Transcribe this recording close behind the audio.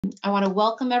I want to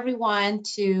welcome everyone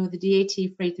to the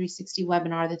DAT Freight 360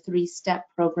 webinar, the three-step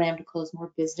program to close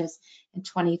more business in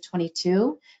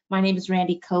 2022. My name is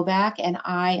Randy Kobach, and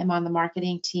I am on the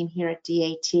marketing team here at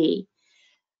DAT.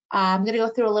 I'm going to go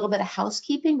through a little bit of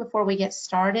housekeeping before we get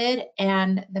started,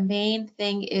 and the main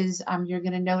thing is you're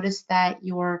going to notice that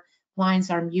your lines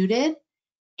are muted.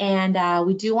 And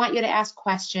we do want you to ask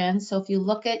questions. So if you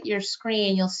look at your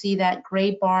screen, you'll see that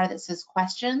gray bar that says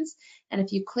questions. And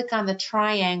if you click on the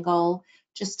triangle,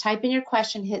 just type in your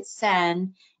question, hit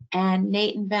send, and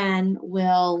Nate and Ben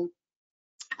will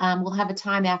have a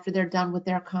time after they're done with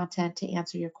their content to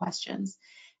answer your questions.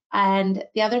 And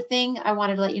the other thing I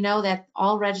wanted to let you know that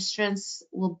all registrants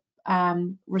will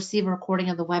receive a recording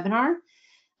of the webinar.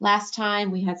 Last time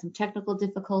we had some technical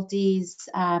difficulties,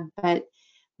 but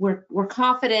we're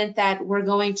confident that we're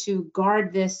going to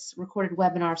guard this recorded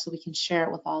webinar so we can share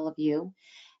it with all of you.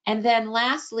 And then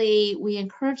lastly, we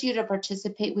encourage you to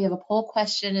participate. We have a poll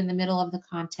question in the middle of the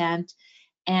content,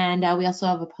 and we also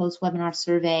have a post-webinar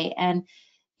survey. And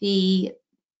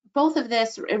both of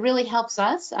this, it really helps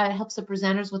us. It helps the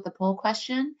presenters with the poll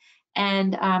question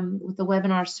and with the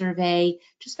webinar survey.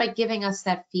 Just by giving us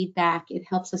that feedback, it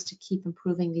helps us to keep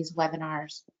improving these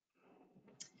webinars.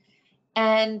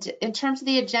 And in terms of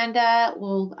the agenda,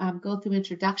 we'll go through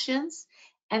introductions,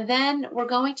 and then we're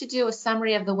going to do a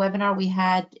summary of the webinar we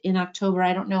had in October.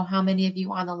 I don't know how many of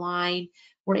you on the line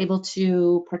were able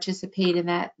to participate in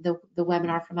the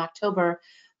webinar from October,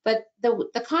 but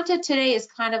the content today is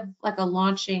kind of like a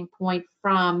launching point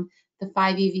from the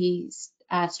 5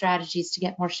 EV strategies to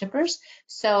get more shippers.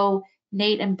 So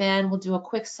Nate and Ben will do a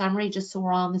quick summary just so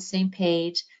we're all on the same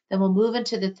page. Then we'll move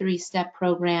into the three-step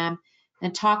program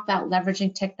and talk about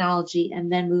leveraging technology,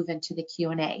 and then move into the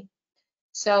Q&A.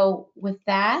 So with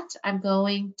that, I'm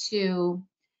going to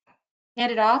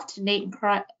hand it off to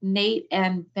Nate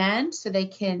and Ben so they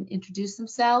can introduce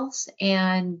themselves,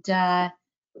 and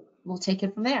we'll take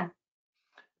it from there.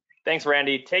 Thanks,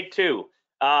 Randy. Take two.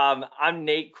 I'm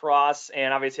Nate Cross,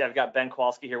 and obviously I've got Ben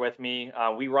Kowalski here with me.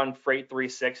 We run Freight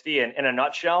 360, and in a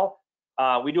nutshell,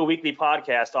 we do a weekly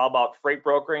podcast all about freight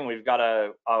brokering. We've got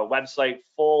a website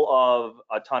full of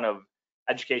a ton of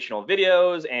educational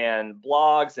videos and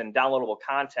blogs and downloadable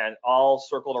content, all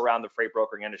circled around the freight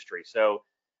brokering industry. So,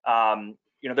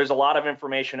 there's a lot of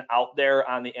information out there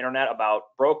on the internet about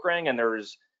brokering, and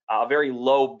there's a very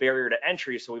low barrier to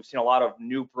entry. So we've seen a lot of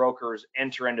new brokers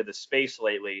enter into the space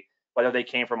lately, whether they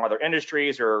came from other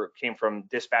industries or came from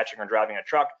dispatching or driving a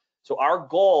truck. So our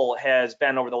goal has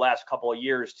been over the last couple of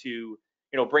years to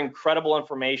bring credible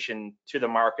information to the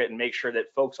market and make sure that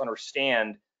folks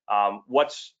understand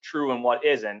what's true and what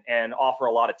isn't, and offer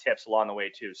a lot of tips along the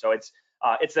way too. So it's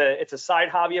a side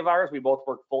hobby of ours. We both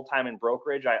work full-time in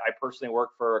brokerage. I personally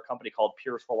work for a company called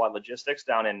Pierce Worldwide Logistics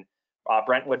down in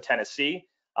Brentwood, Tennessee,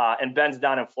 and Ben's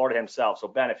down in Florida himself. So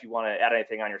Ben, if you want to add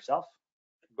anything on yourself,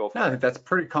 go for it. I think that's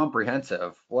pretty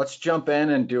comprehensive. Let's jump in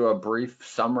and do a brief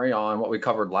summary on what we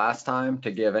covered last time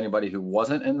to give anybody who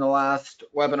wasn't in the last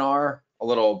webinar a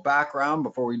little background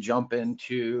before we jump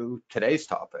into today's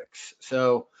topics.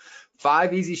 So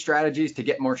 5 easy strategies to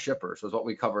get more shippers was what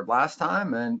we covered last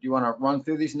time. And you want to run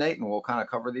through these, Nate, and we'll kind of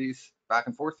cover these back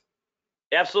and forth?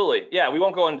 Absolutely. Yeah, we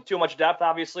won't go into too much depth,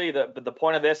 obviously. The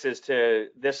point of this is the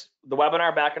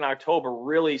webinar back in October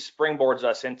really springboards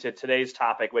us into today's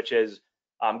topic, which is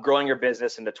growing your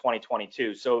business into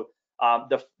 2022. So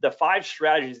the 5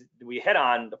 strategies that we hit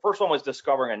on, the first one was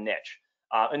discovering a niche.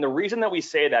 And the reason that we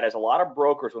say that is a lot of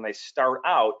brokers, when they start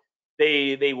out,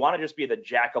 they want to just be the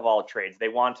jack of all trades. They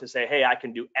want to say, hey, I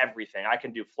can do everything. I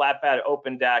can do flatbed,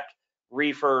 open deck,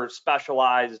 reefer,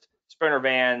 specialized, sprinter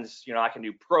vans. I can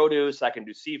do produce, I can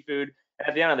do seafood. And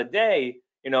at the end of the day,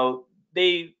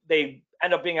 they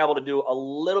end up being able to do a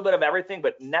little bit of everything,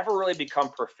 but never really become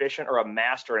proficient or a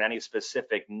master in any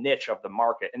specific niche of the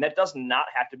market. And that does not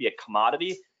have to be a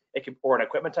commodity, or an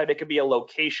equipment type. It could be a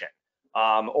location.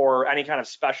 Or any kind of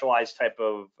specialized type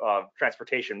of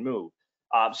transportation move.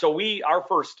 So our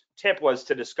first tip was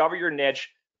to discover your niche,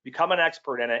 become an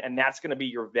expert in it, and that's going to be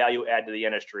your value add to the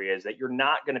industry, is that you're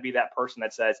not going to be that person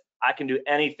that says, I can do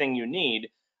anything you need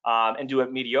and do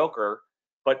it mediocre,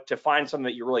 but to find something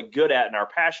that you're really good at and are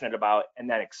passionate about and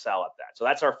then excel at that. So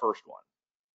that's our first one.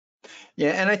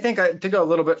 Yeah, and I think to go a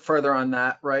little bit further on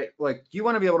that, right? Like, you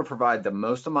want to be able to provide the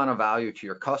most amount of value to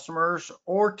your customers,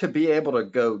 or to be able to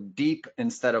go deep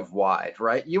instead of wide,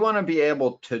 right? You want to be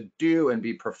able to do and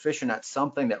be proficient at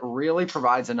something that really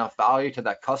provides enough value to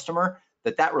that customer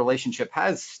that relationship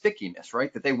has stickiness,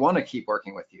 right? That they want to keep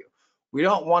working with you. We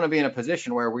don't want to be in a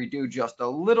position where we do just a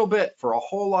little bit for a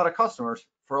whole lot of customers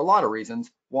for a lot of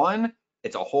reasons. One,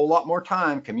 It's a whole lot more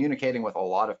time communicating with a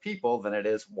lot of people than it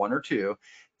is one or two.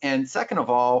 And second of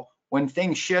all, when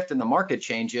things shift and the market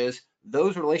changes,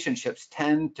 those relationships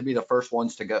tend to be the first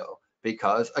ones to go,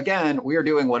 because again, we are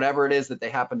doing whatever it is that they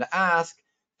happen to ask.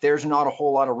 There's not a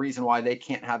whole lot of reason why they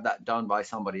can't have that done by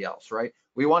somebody else, right?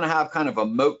 We want to have kind of a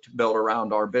moat built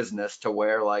around our business to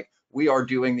where like we are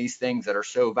doing these things that are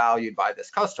so valued by this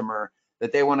customer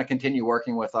that they want to continue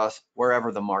working with us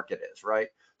wherever the market is, right?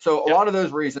 So a lot of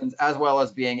those reasons, as well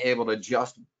as being able to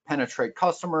just penetrate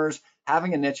customers,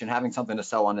 having a niche and having something to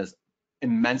sell on is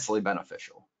immensely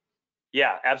beneficial.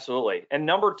 Yeah, absolutely. And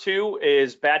number two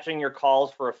is batching your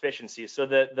calls for efficiency. So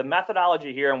the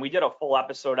methodology here, and we did a full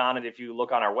episode on it if you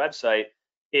look on our website,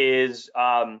 is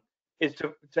to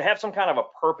have some kind of a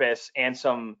purpose and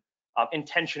some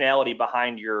intentionality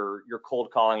behind your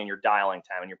cold calling and your dialing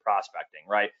time and your prospecting,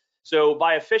 right? So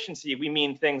by efficiency, we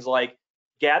mean things like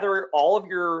gather all of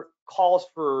your calls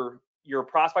for your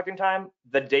prospecting time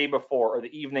the day before or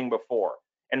the evening before,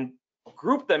 and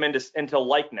group them into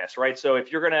likeness, right? So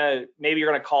if maybe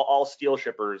you're gonna call all steel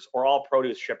shippers or all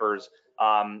produce shippers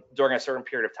during a certain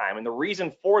period of time. And the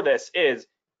reason for this is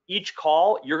each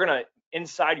call, you're gonna,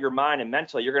 inside your mind and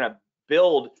mentally, you're gonna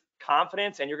build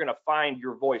confidence and you're gonna find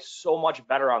your voice so much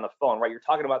better on the phone, right? You're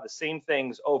talking about the same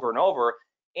things over and over,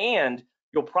 and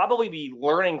you'll probably be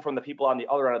learning from the people on the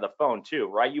other end of the phone too,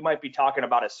 right? You might be talking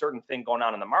about a certain thing going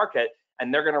on in the market,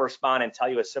 and they're gonna respond and tell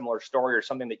you a similar story or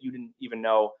something that you didn't even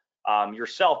know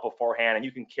yourself beforehand, and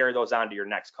you can carry those on to your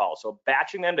next call. So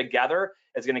batching them together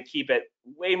is going to keep it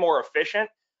way more efficient,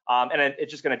 and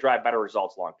it's just going to drive better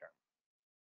results long term.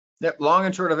 Yep, long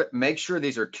and short of it, make sure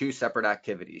these are two separate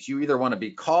activities. You either want to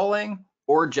be calling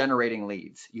or generating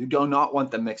leads. You do not want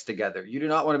them mixed together. You do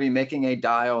not want to be making a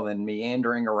dial and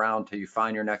meandering around till you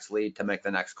find your next lead to make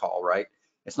the next call, right?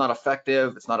 It's not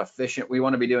effective, it's not efficient. We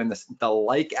want to be doing the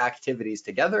like activities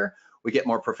together. We get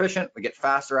more proficient, we get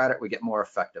faster at it, we get more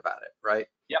effective at it, right?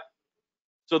 Yep.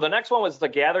 So the next one was to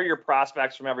gather your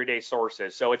prospects from everyday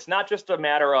sources. So it's not just a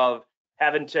matter of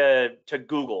having to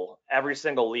Google every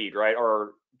single lead, right?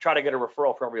 Or try to get a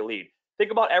referral from every lead.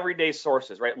 Think about everyday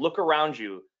sources, right? Look around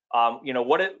you.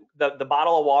 The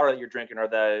bottle of water that you're drinking or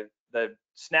the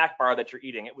snack bar that you're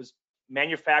eating, it was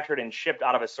manufactured and shipped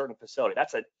out of a certain facility.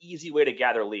 That's an easy way to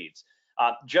gather leads.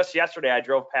 Just yesterday, I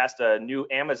drove past a new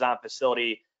Amazon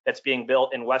facility that's being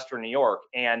built in Western New York,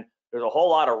 and there's a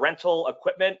whole lot of rental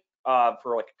equipment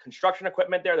for like construction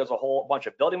equipment there. There's a whole bunch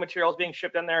of building materials being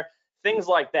shipped in there, things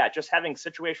like that. Just having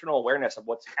situational awareness of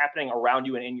what's happening around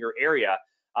you and in your area,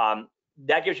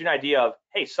 that gives you an idea of,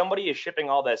 hey, somebody is shipping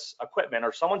all this equipment,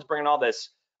 or someone's bringing all this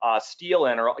steel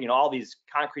in, or all these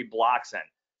concrete blocks in.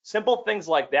 Simple things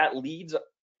like that. Leads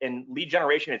and lead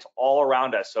generation, it's all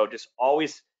around us. So just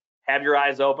always have your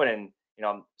eyes open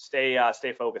and stay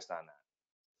focused on that.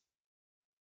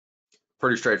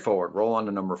 Pretty straightforward. Roll on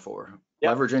to number 4.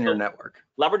 Yep. Leveraging your network.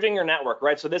 Leveraging your network,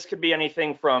 right? So this could be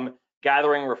anything from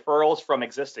gathering referrals from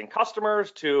existing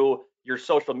customers to your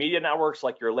social media networks,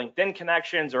 like your LinkedIn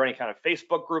connections or any kind of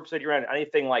Facebook groups that you're in,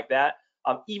 anything like that.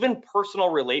 Even personal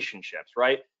relationships,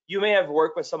 right? You may have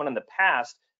worked with someone in the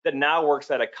past that now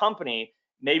works at a company.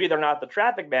 Maybe they're not the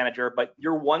traffic manager, but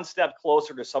you're one step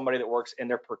closer to somebody that works in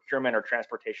their procurement or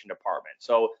transportation department.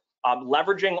 So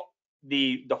leveraging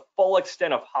the full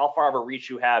extent of how far of a reach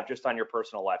you have just on your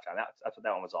personal lifetime. That's what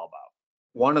that one was all about.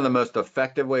 One of the most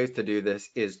effective ways to do this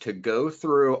is to go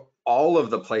through all of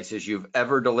the places you've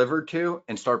ever delivered to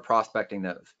and start prospecting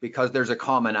those, because there's a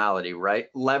commonality, right?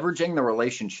 Leveraging the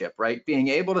relationship, right? Being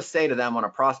able to say to them on a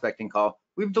prospecting call,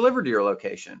 we've delivered to your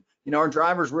location. Our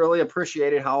drivers really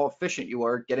appreciated how efficient you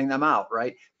were getting them out,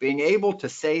 right? Being able to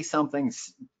say something,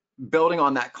 building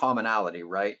on that commonality,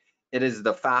 right? It is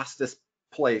the fastest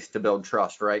place to build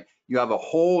trust, right? You have a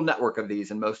whole network of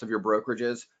these in most of your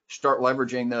brokerages. Start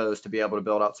leveraging those to be able to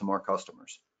build out some more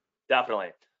customers. Definitely.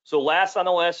 So last on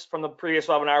the list from the previous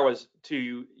webinar was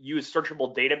to use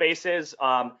searchable databases.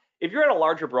 If you're at a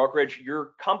larger brokerage,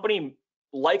 your company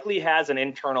likely has an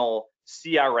internal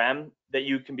CRM that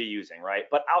you can be using, right?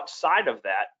 But outside of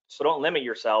that, so don't limit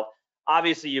yourself.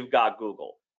 Obviously, you've got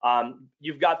Google.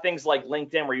 You've got things like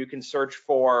LinkedIn where you can search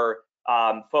for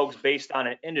folks based on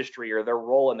an industry or their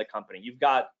role in the company. You've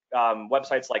got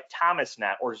websites like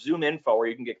ThomasNet or ZoomInfo where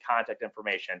you can get contact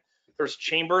information. There's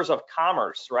chambers of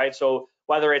commerce, right? So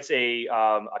whether it's a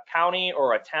county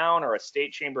or a town or a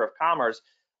state chamber of commerce,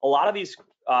 a lot of these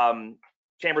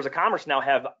chambers of commerce now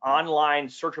have online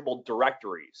searchable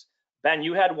directories. Ben,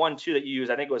 you had one too that you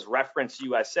used. I think it was Reference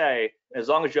USA. As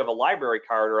long as you have a library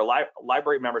card or a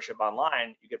library membership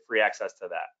online, you get free access to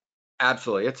that.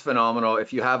 Absolutely, it's phenomenal.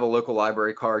 If you have a local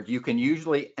library card, you can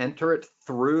usually enter it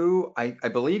through, I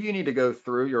believe you need to go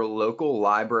through your local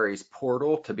library's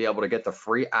portal to be able to get the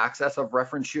free access of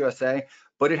Reference USA,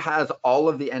 but it has all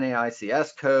of the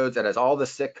NAICS codes, it has all the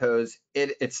SIC codes.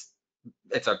 It's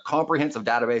a comprehensive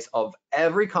database of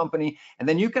every company. And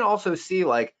then you can also see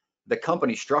like the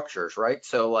company structures, right?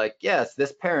 So like, yes,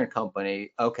 this parent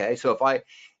company, okay, so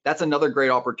that's another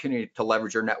great opportunity to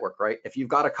leverage your network, right? If you've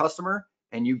got a customer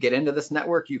and you get into this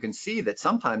network, you can see that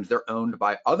sometimes they're owned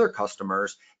by other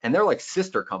customers and they're like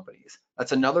sister companies.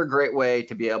 That's another great way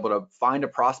to be able to find a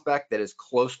prospect that is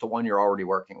close to one you're already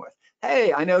working with.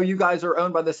 Hey, I know you guys are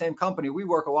owned by the same company. We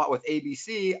work a lot with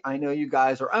ABC. I know you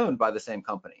guys are owned by the same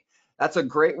company. That's a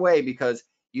great way because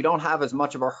you don't have as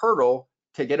much of a hurdle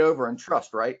to get over and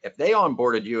trust, right? If they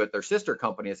onboarded you at their sister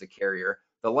company as a carrier,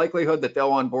 the likelihood that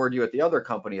they'll onboard you at the other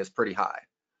company is pretty high.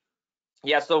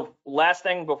 Yeah, so last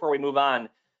thing before we move on,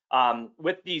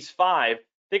 with these 5,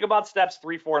 think about steps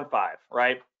 3, 4, and 5,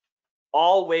 right?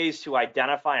 All ways to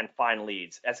identify and find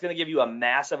leads. That's going to give you a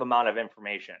massive amount of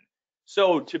information.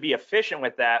 So to be efficient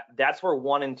with that, that's where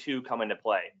 1 and 2 come into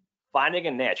play. Finding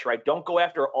a niche, right? Don't go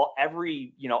after all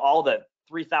the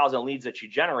 3,000 leads that you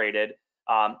generated,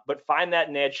 but find that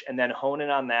niche and then hone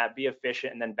in on that, be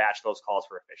efficient, and then batch those calls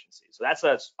for efficiency. So that's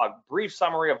a brief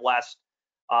summary of last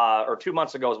or 2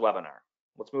 months ago's webinar.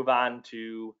 Let's move on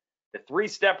to the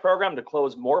 3-step program to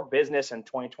close more business in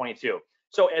 2022.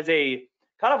 So as a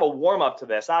kind of a warm up to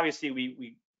this, obviously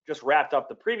we just wrapped up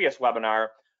the previous webinar.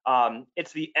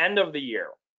 It's the end of the year.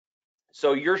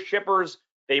 So your shippers,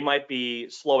 they might be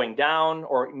slowing down,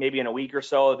 or maybe in a week or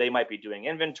so, they might be doing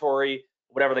inventory,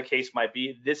 whatever the case might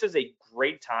be. This is a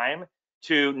great time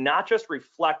to not just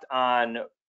reflect on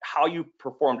how you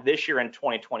performed this year in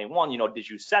 2021. Did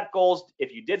you set goals?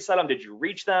 If you did set them, did you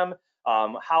reach them?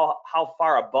 How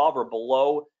far above or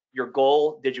below your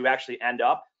goal did you actually end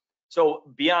up?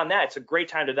 So beyond that, it's a great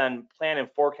time to then plan and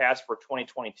forecast for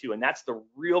 2022. And that's the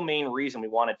real main reason we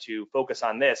wanted to focus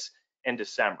on this in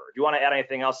December. Do you want to add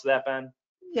anything else to that, Ben?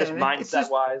 Yeah, Just mindset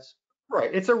wise? Right.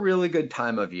 It's a really good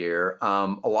time of year.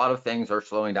 A lot of things are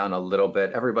slowing down a little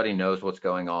bit. Everybody knows what's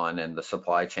going on in the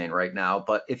supply chain right now.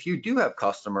 But if you do have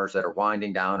customers that are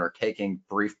winding down or taking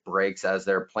brief breaks as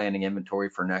they're planning inventory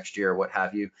for next year, what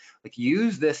have you, like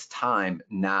use this time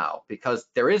now because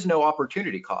there is no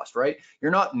opportunity cost, right?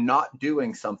 You're not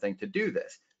doing something to do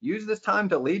this. Use this time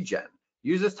to lead gen.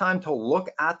 Use this time to look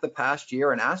at the past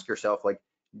year and ask yourself, like,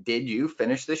 did you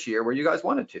finish this year where you guys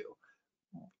wanted to?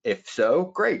 If so,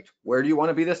 great. Where do you want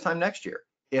to be this time next year?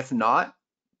 If not,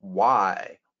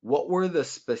 why? What were the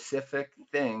specific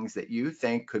things that you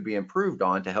think could be improved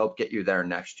on to help get you there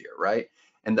next year, right?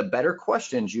 And the better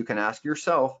questions you can ask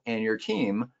yourself and your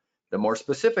team, the more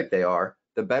specific they are,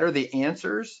 the better the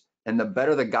answers and the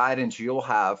better the guidance you'll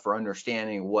have for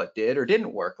understanding what did or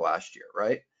didn't work last year,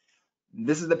 right?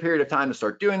 This is the period of time to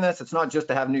start doing this. It's not just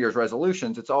to have New Year's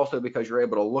resolutions. It's also because you're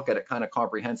able to look at it kind of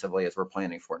comprehensively as we're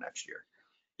planning for next year.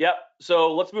 Yep.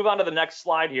 So let's move on to the next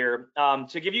slide here.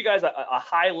 To give you guys a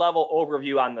high level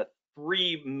overview on the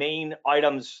 3 main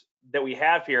items that we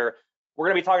have here, we're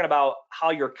going to be talking about how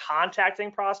you're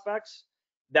contacting prospects.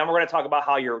 Then we're going to talk about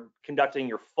how you're conducting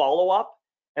your follow-up.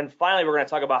 And finally, we're going to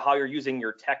talk about how you're using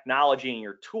your technology and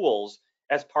your tools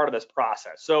as part of this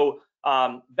process. So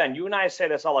Ben, you and I say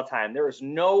this all the time. There is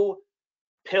no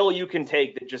pill you can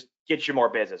take that just gets you more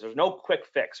business. There's no quick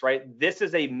fix, right? This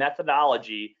is a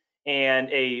methodology and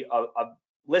a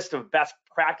list of best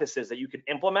practices that you can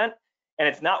implement. And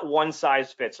it's not one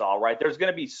size fits all, right? There's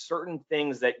going to be certain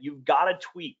things that you've got to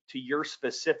tweak to your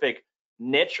specific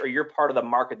niche or your part of the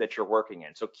market that you're working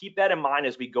in. So keep that in mind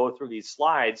as we go through these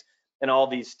slides and all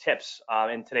these tips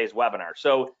in today's webinar.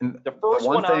 So the first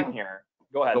one on here,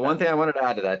 go ahead. The one thing I wanted to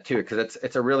add to that too, because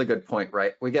it's a really good point,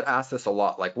 right? We get asked this a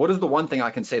lot, like, what is the one thing I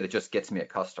can say that just gets me a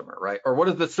customer, right? Or what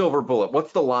is the silver bullet?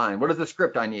 What's the line? What is the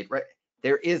script I need, right?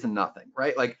 There is nothing,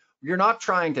 right? Like, you're not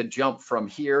trying to jump from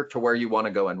here to where you want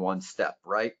to go in one step,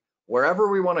 right? Wherever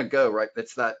we want to go, right?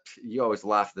 It's that, you always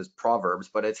laugh at this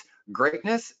proverbs, but it's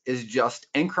greatness is just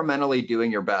incrementally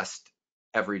doing your best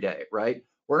every day, right?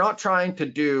 We're not trying to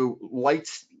do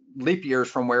leap years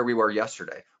from where we were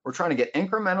yesterday. We're trying to get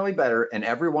incrementally better in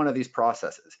every one of these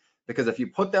processes, because if you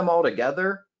put them all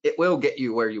together, it will get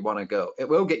you where you want to go. It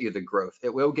will get you the growth.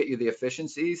 It will get you the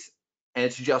efficiencies. And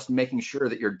it's just making sure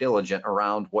that you're diligent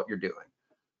around what you're doing.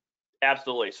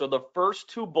 Absolutely. So the first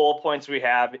 2 bullet points we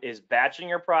have is batching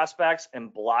your prospects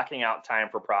and blocking out time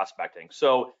for prospecting.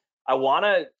 So I want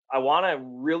to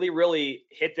really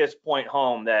hit this point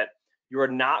home that you are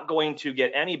not going to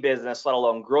get any business, let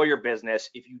alone grow your business,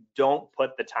 if you don't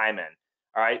put the time in.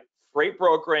 All right. freight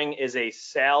brokering is a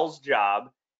sales job,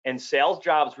 and sales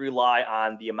jobs rely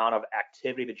on the amount of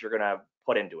activity that you're going to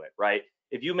put into it, right?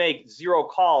 If you make 0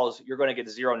 calls, you're going to get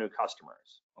 0 new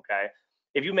customers, okay?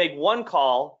 If you make 1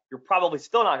 call, you're probably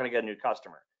still not going to get a new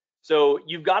customer. So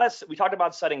you've got to, we talked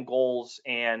about setting goals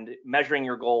and measuring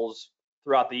your goals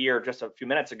throughout the year just a few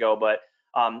minutes ago, but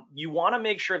you want to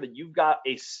make sure that you've got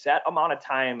a set amount of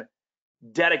time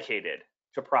dedicated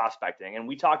to prospecting. And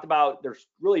we talked about there's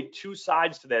really 2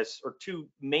 sides to this, or 2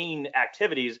 main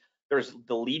activities. There's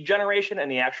the lead generation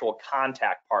and the actual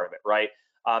contact part of it, right?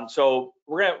 So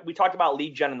we talked about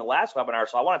lead gen in the last webinar,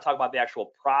 so I want to talk about the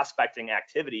actual prospecting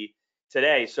activity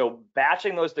today. So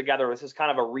batching those together, this is kind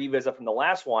of a revisit from the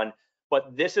last one,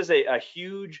 but this is a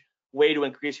huge way to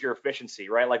increase your efficiency,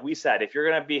 right? Like we said, if you're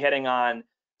going to be hitting on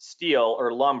steel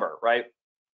or lumber, right,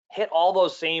 hit all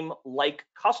those same like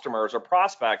customers or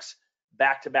prospects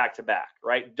back to back to back,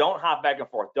 right? Don't hop back and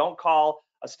forth. Don't call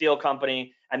a steel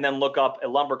company and then look up a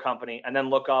lumber company and then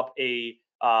look up a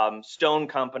stone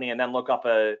company and then look up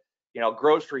a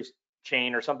grocery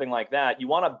chain or something like that. You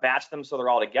want to batch them so they're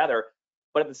all together,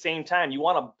 but at the same time, you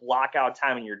want to block out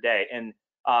time in your day. And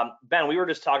Ben, we were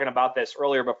just talking about this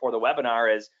earlier before the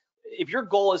webinar, is if your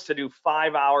goal is to do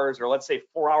 5 hours or let's say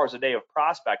 4 hours a day of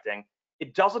prospecting,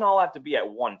 it doesn't all have to be at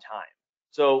one time.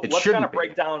 So let's kind of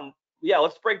break down,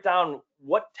 let's break down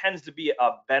what tends to be a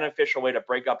beneficial way to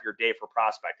break up your day for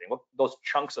prospecting, what those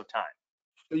chunks of time.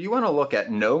 So you want to look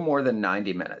at no more than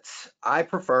 90 minutes. I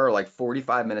prefer like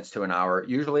 45 minutes to an hour,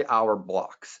 usually hour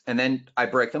blocks. And then I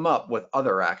break them up with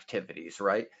other activities,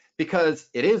 right? Because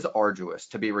it is arduous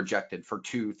to be rejected for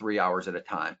 2-3 hours at a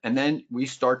time. And then we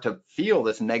start to feel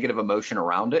this negative emotion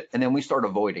around it, and then we start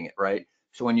avoiding it, right?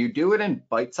 So when you do it in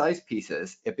bite-sized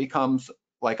pieces, it becomes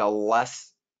like a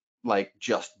less like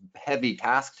just heavy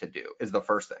task to do, is the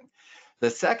first thing. The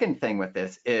second thing with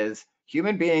this is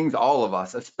human beings, all of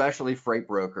us, especially freight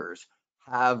brokers,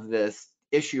 have this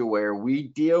issue where we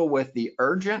deal with the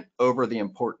urgent over the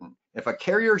important. If a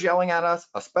carrier's yelling at us,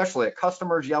 especially a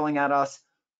customer's yelling at us,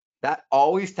 that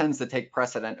always tends to take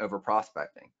precedent over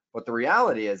prospecting. But the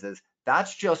reality is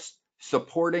that's just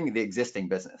supporting the existing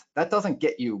business. That doesn't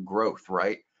get you growth,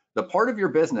 right? The part of your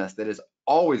business that is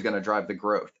always going to drive the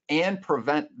growth and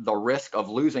prevent the risk of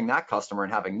losing that customer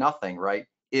and having nothing, right,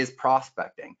 is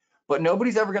prospecting. But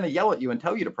nobody's ever going to yell at you and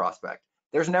tell you to prospect.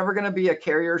 There's never going to be a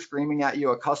carrier screaming at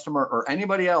you, a customer, or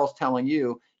anybody else telling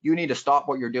you, you need to stop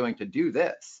what you're doing to do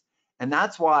this. And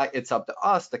that's why it's up to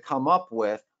us to come up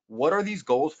with, what are these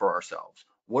goals for ourselves?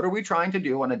 What are we trying to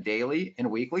do on a daily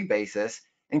and weekly basis,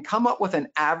 and come up with an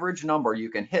average number you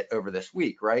can hit over this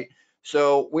week, right?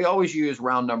 So we always use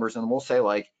round numbers, and we'll say,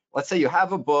 like, let's say you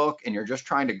have a book and you're just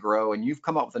trying to grow and you've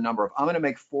come up with a number of, I'm going to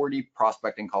make 40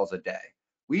 prospecting calls a day.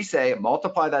 We say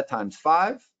multiply that times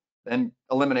 5, then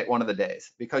eliminate one of the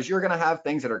days, because you're going to have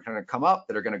things that are going to come up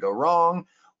that are going to go wrong.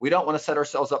 We don't want to set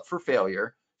ourselves up for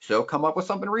failure. So come up with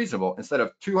something reasonable. Instead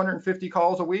of 250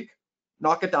 calls a week,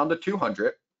 knock it down to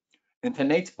 200. And to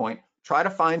Nate's point, try to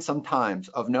find some times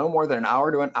of no more than an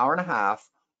hour to an hour and a half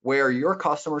where your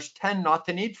customers tend not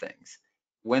to need things.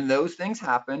 When those things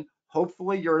happen,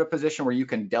 hopefully you're in a position where you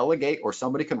can delegate, or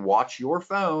somebody can watch your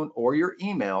phone or your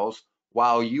emails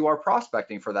while you are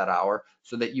prospecting for that hour,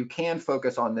 so that you can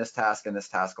focus on this task and this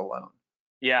task alone.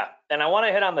 Yeah, and I want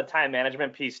to hit on the time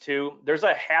management piece too. There's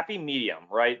a happy medium,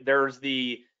 right? There's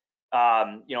the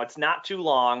it's not too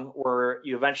long where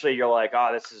you're like, oh,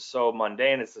 this is so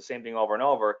mundane, it's the same thing over and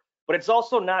over. But it's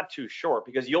also not too short,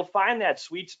 because you'll find that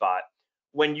sweet spot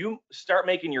when you start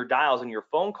making your dials and your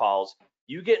phone calls.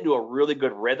 You get into a really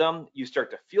good rhythm, you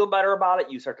start to feel better about it,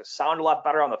 you start to sound a lot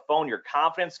better on the phone, your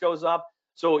confidence goes up.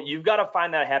 So you've got to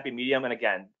find that happy medium. And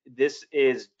again, this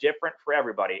is different for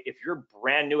everybody. If you're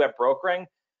brand new at brokering,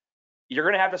 you're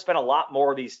going to have to spend a lot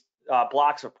more of these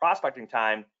blocks of prospecting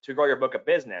time to grow your book of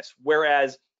business.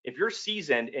 Whereas if you're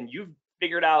seasoned and you've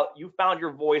figured out, you found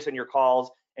your voice in your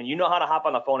calls and you know how to hop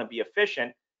on the phone and be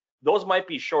efficient, those might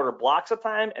be shorter blocks of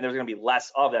time, and there's going to be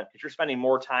less of them because you're spending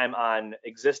more time on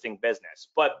existing business.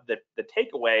 But the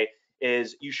takeaway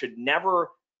is you should never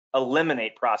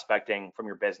eliminate prospecting from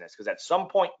your business, because at some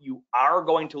point you are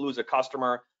going to lose a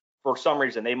customer for some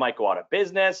reason. They might go out of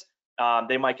business,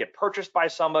 they might get purchased by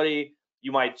somebody,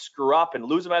 you might screw up and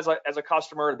lose them as a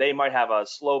customer, they might have a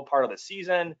slow part of the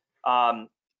season,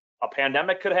 a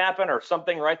pandemic could happen or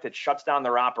something, right, that shuts down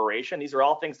their operation. These are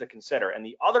all things to consider. And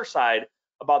the other side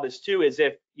about this too is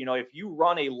if you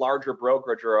run a larger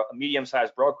brokerage or a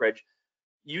medium-sized brokerage,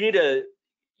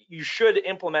 you should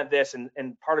implement this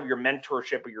in part of your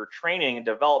mentorship or your training and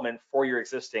development for your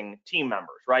existing team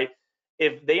members, right?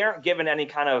 If they aren't given any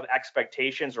kind of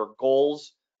expectations or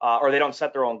goals or they don't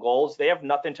set their own goals, they have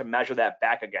nothing to measure that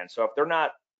back against. So if they're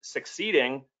not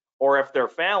succeeding or if they're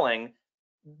failing,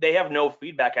 they have no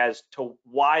feedback as to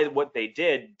why what they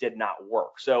did not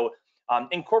work. So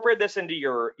incorporate this into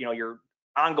your, your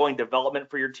ongoing development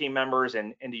for your team members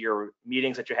and into your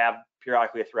meetings that you have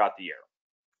periodically throughout the year.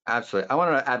 Absolutely. I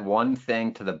want to add one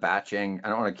thing to the batching. I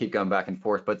don't want to keep going back and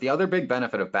forth, but the other big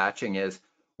benefit of batching is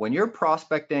when you're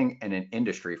prospecting in an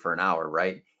industry for an hour,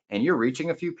 right? And you're reaching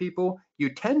a few people,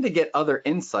 you tend to get other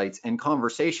insights and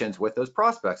conversations with those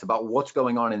prospects about what's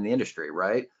going on in the industry,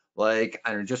 right? Like,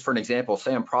 I don't know, just for an example,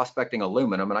 say I'm prospecting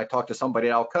aluminum and I talk to somebody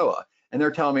at Alcoa and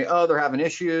they're telling me, oh, they're having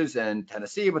issues in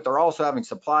Tennessee, but they're also having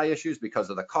supply issues because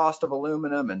of the cost of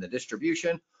aluminum and the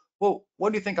distribution. Well,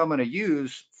 what do you think I'm going to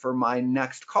use for my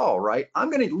next call, right?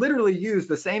 I'm going to literally use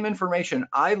the same information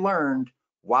I learned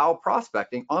while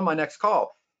prospecting on my next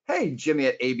call. Hey, Jimmy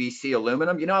at ABC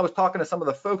Aluminum, I was talking to some of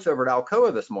the folks over at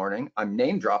Alcoa this morning. I'm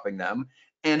name dropping them.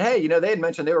 And hey, they had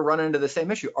mentioned they were running into the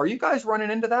same issue. Are you guys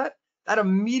running into that? That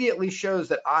immediately shows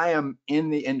that I am in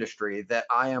the industry, that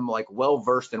I am like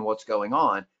well-versed in what's going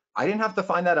on. I didn't have to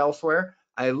find that elsewhere.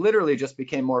 I literally just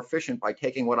became more efficient by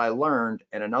taking what I learned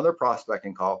in another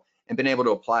prospecting call and been able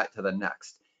to apply it to the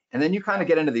next. And then you kind of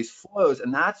get into these flows,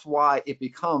 and that's why it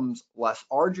becomes less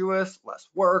arduous, less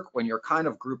work when you're kind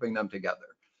of grouping them together.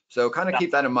 So kind of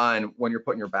keep that in mind when you're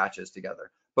putting your batches together.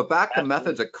 But back to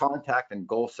methods of contact and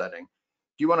goal setting.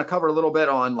 Do you want to cover a little bit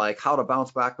on like how to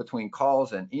bounce back between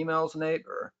calls and emails, Nate?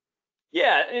 Or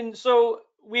yeah, and so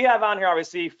we have on here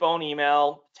obviously phone,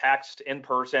 email, text, in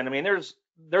person. I mean, there's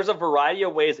a variety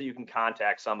of ways that you can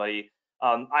contact somebody.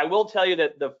 I will tell you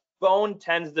that the phone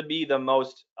tends to be the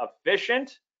most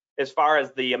efficient as far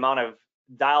as the amount of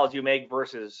dials you make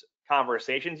versus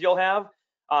conversations you'll have.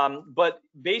 But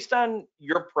based on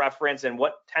your preference and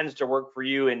what tends to work for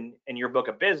you in your book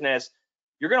of business,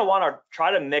 you're going to want to try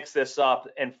to mix this up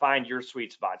and find your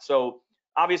sweet spot. So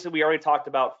obviously we already talked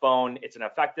about phone. It's an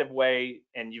effective way,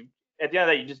 and at the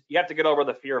end of the day, you have to get over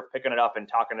the fear of picking it up and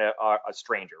talking to a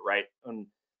stranger, right? And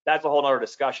that's a whole nother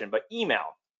discussion. But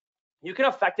email, you can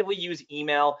effectively use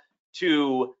email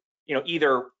to,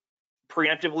 either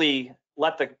preemptively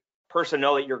let the person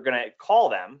know that you're going to call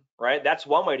them, right? That's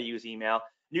one way to use email.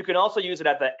 You can also use it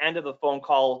at the end of the phone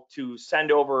call to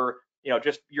send over,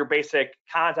 just your basic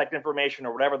contact information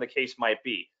or whatever the case might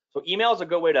be. So email is a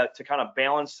good way to kind of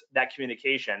balance that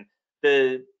communication.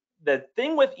 The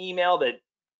thing with email that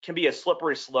can be a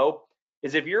slippery slope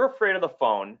is if you're afraid of the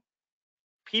phone,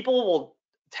 people will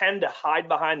tend to hide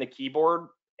behind the keyboard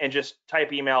and just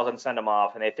type emails and send them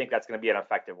off, and they think that's going to be an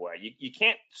effective way. You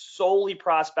can't solely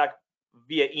prospect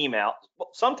via email. Well,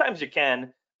 sometimes you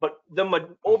can, but the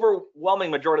overwhelming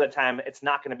majority of the time, it's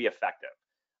not going to be effective.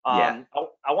 I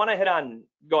want to hit on,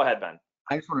 go ahead, Ben.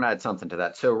 I just want to add something to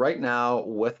that. So right now,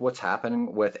 with what's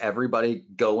happening with everybody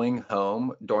going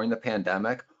home during the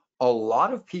pandemic, a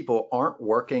lot of people aren't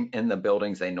working in the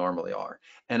buildings they normally are.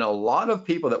 And a lot of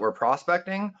people that were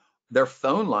prospecting, their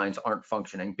phone lines aren't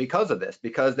functioning because of this,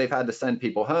 because they've had to send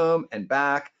people home and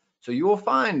back. So you will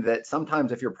find that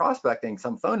sometimes if you're prospecting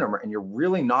some phone number and you're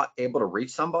really not able to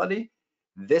reach somebody,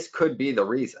 this could be the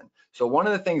reason. So one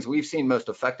of the things we've seen most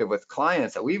effective with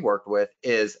clients that we've worked with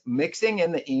is mixing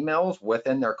in the emails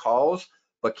within their calls,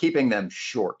 but keeping them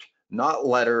short, not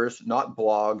letters, not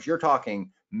blogs. You're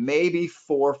talking maybe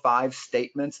 4 or 5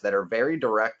 statements that are very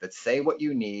direct, that say what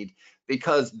you need,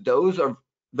 because those are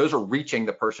reaching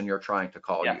the person you're trying to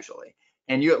call usually.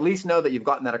 And you at least know that you've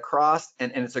gotten that across,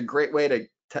 and it's a great way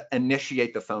to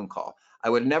initiate the phone call. I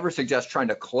would never suggest trying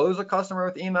to close a customer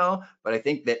with email, but I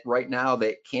think that right now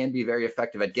they can be very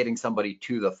effective at getting somebody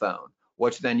to the phone,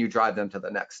 which then you drive them to the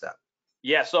next step.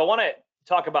 Yeah, so I want to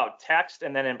talk about text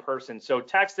and then in person. So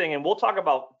texting, and we'll talk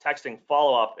about texting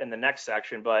follow-up in the next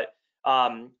section, but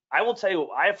I will tell you,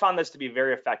 I have found this to be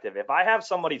very effective. If I have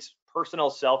somebody's personal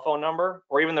cell phone number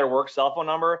or even their work cell phone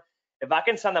number, if I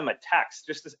can send them a text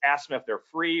just to ask them if they're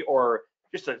free, or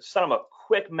just to send them a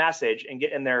quick message and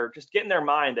get in their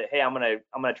mind that, hey, I'm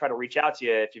gonna try to reach out to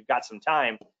you if you've got some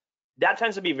time, that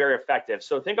tends to be very effective.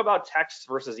 So think about texts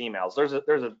versus emails. There's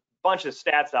a bunch of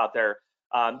stats out there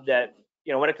that,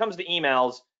 when it comes to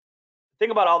emails,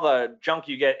 think about all the junk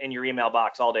you get in your email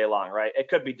box all day long, right? It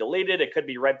could be deleted, it could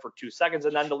be read for 2 seconds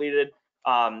and then deleted.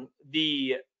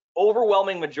 The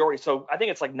overwhelming majority, so I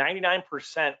think it's like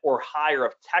 99% or higher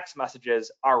of text messages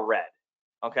are read.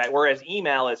 Okay, whereas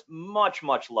email is much,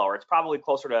 much lower. It's probably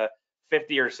closer to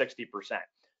 50 or 60%.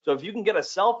 So if you can get a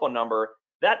cell phone number,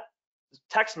 that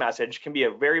text message can be a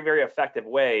very, very effective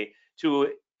way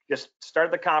to just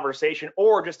start the conversation,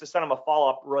 or just to send them a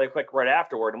follow-up really quick right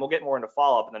afterward. And we'll get more into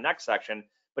follow-up in the next section.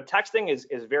 but texting is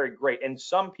very great. And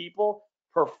some people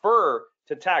prefer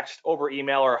to text over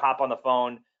email or hop on the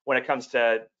phone when it comes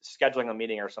to scheduling a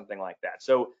meeting or something like that.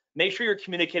 So make sure you're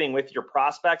communicating with your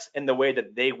prospects in the way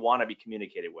that they want to be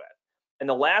communicated with. And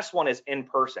the last one is in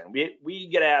person. We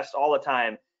get asked all the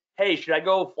time, hey, should I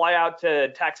go fly out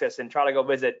to Texas and try to go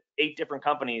visit 8 different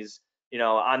companies,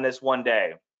 on this one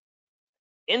day?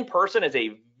 In person is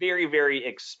a very, very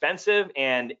expensive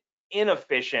and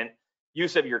inefficient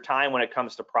use of your time when it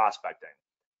comes to prospecting.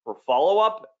 For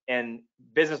follow-up and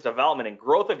business development and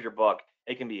growth of your book,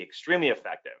 it can be extremely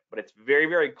effective, but it's very,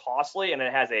 very costly, and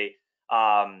it has a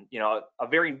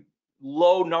very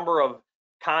low number of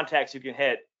contacts you can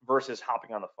hit versus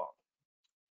hopping on the phone.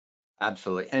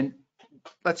 Absolutely. And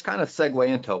let's kind of segue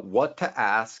into what to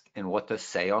ask and what to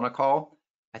say on a call.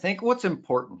 I think what's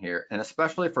important here, and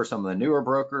especially for some of the newer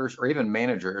brokers or even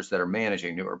managers that are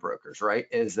managing newer brokers, right,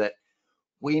 is that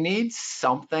we need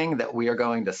something that we are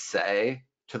going to say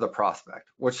to the prospect,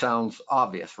 which sounds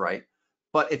obvious, right?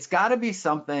 But it's got to be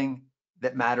something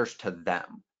that matters to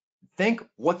them. Think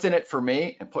what's in it for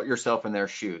me and put yourself in their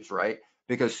shoes, right?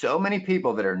 Because so many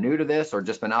people that are new to this or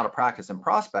just been out of practice in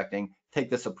prospecting take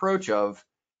this approach of,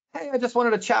 hey, I just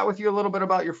wanted to chat with you a little bit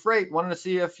about your freight, wanted to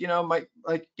see if,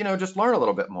 just learn a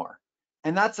little bit more.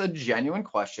 And that's a genuine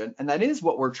question. And that is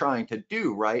what we're trying to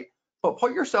do, right? But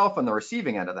put yourself on the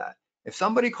receiving end of that. If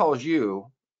somebody calls you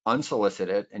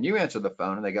unsolicited and you answer the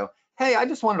phone and they go, hey, I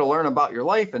just wanted to learn about your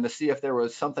life and to see if there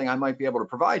was something I might be able to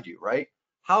provide you, right?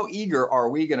 How eager are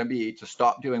we going to be to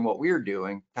stop doing what we're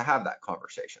doing to have that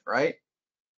conversation, right?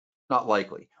 Not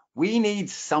likely. We need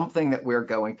something that we're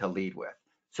going to lead with.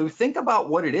 So think about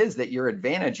what it is that your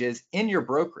advantage is in your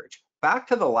brokerage. Back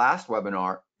to the last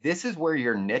webinar, this is where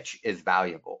your niche is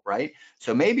valuable, right?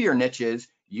 So maybe your niche is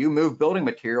you move building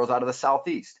materials out of the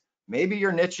Southeast. Maybe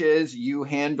your niche is you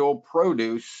handle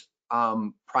produce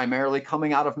primarily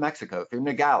coming out of Mexico through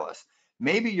Nogales.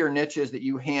 Maybe your niche is that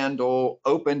you handle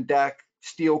open deck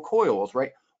steel coils,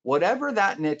 right? Whatever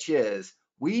that niche is,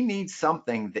 we need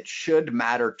something that should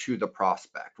matter to the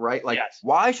prospect, right? Like, yes.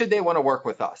 Why should they want to work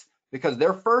with us? Because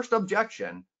their first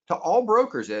objection to all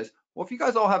brokers is, well, if you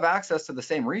guys all have access to the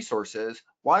same resources,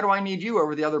 why do I need you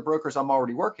over the other brokers I'm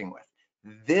already working with?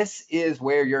 This is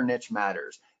where your niche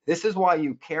matters. This is why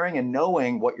you caring and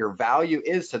knowing what your value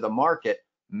is to the market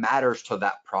matters to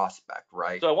that prospect,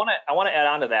 right? So I want to add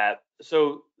on to that.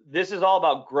 So this is all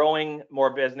about growing more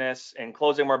business and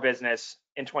closing more business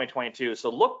in 2022. So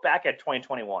look back at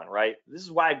 2021, right? This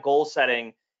is why goal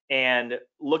setting and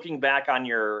looking back on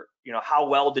your, how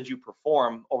well did you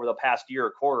perform over the past year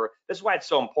or quarter? This is why it's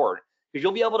so important, because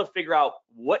you'll be able to figure out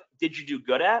what did you do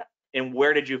good at and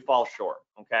where did you fall short,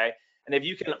 okay? And if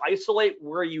you can isolate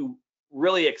where you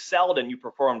really excelled and you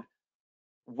performed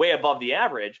way above the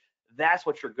average, that's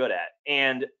what you're good at.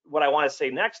 And what I want to say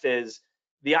next is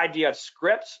the idea of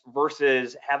scripts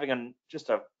versus having just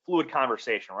a fluid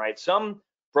conversation, right? Some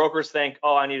brokers think,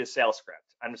 oh, I need a sales script.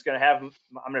 I'm just going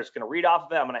to read off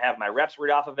of it. I'm going to have my reps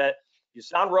read off of it. You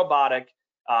sound robotic.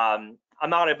 I'm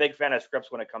not a big fan of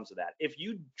scripts when it comes to that. If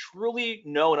you truly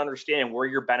know and understand where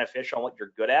you're beneficial and what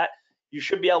you're good at, you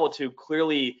should be able to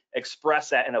clearly express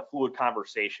that in a fluid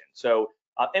conversation. So,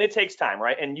 and it takes time,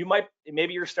 right? And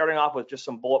maybe you're starting off with just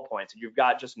some bullet points and you've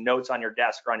got just notes on your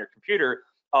desk or on your computer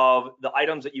of the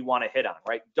items that you want to hit on,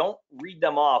 right? Don't read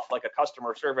them off like a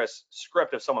customer service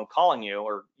script of someone calling you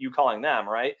or you calling them,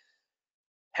 right?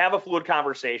 Have a fluid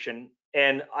conversation.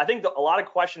 And I think a lot of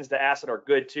questions to ask that are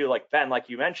good too, like Ben, like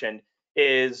you mentioned,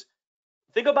 is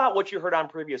think about what you heard on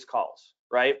previous calls,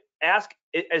 right? Ask,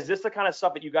 is this the kind of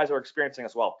stuff that you guys are experiencing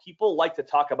as well? People like to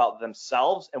talk about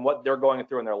themselves and what they're going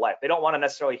through in their life. They don't want to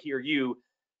necessarily hear you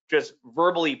just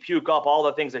verbally puke up all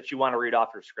the things that you want to read off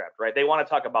your script, right? They want to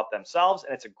talk about themselves,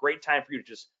 and it's a great time for you to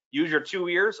just use your 2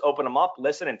 ears, open them up,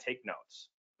 listen, and take notes.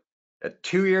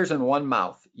 2 ears and 1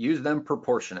 mouth, use them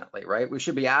proportionately, right? We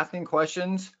should be asking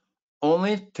questions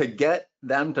only to get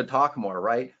them to talk more,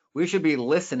 right? We should be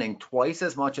listening twice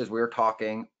as much as we're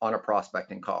talking on a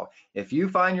prospecting call. If you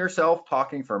find yourself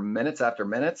talking for minutes after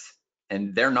minutes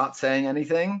and they're not saying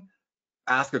anything,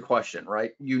 ask a question,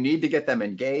 right? You need to get them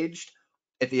engaged.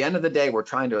 At the end of the day, we're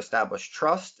trying to establish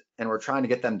trust and we're trying to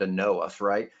get them to know us,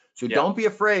 right? So Don't be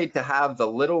afraid to have the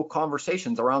little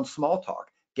conversations around small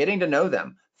talk, getting to know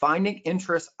them. Finding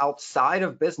interests outside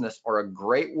of business are a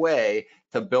great way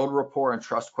to build rapport and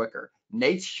trust quicker.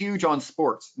 Nate's huge on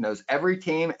sports, knows every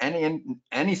team,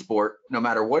 any sport, no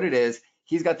matter what it is.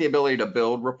 He's got the ability to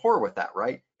build rapport with that,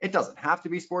 right? It doesn't have to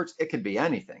be sports, it could be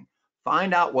anything.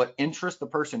 Find out what interests the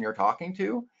person you're talking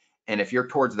to. And if you're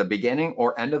towards the beginning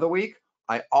or end of the week,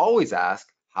 I always ask,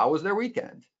 how was their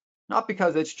weekend? Not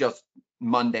because it's just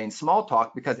mundane small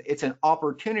talk because it's an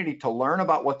opportunity to learn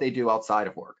about what they do outside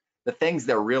of work, the things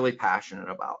they're really passionate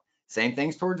about. Same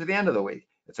things towards the end of the week.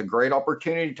 It's a great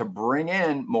opportunity to bring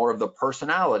in more of the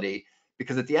personality,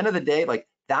 because at the end of the day, like,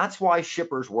 that's why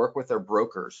shippers work with their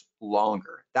brokers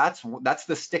longer. That's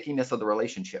the stickiness of the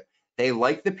relationship. They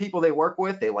like the people they work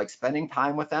with. They like spending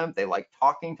time with them. They like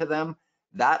talking to them.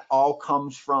 That all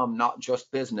comes from not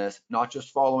just business, not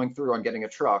just following through on getting a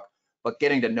truck, but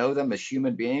getting to know them as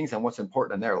human beings and what's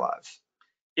important in their lives.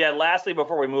 Yeah, lastly,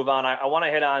 before we move on, I want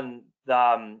to hit on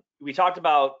the, we talked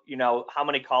about, you know, how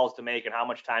many calls to make and how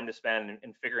much time to spend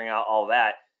in figuring out all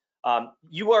that.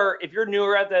 If you're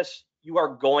newer at this, you are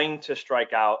going to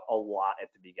strike out a lot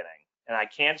at the beginning. And I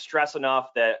can't stress enough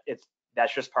that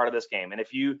that's just part of this game. And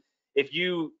if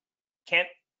you can't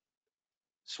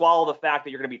swallow the fact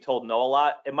that you're going to be told no a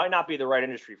lot, it might not be the right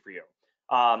industry for you.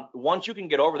 Once you can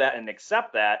get over that and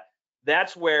accept that,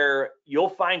 that's where you'll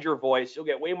find your voice. You'll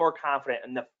get way more confident.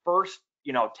 And the first,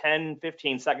 10,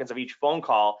 15 seconds of each phone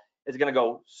call is going to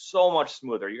go so much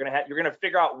smoother. You're going to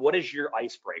figure out what is your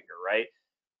icebreaker, right?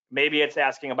 Maybe it's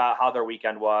asking about how their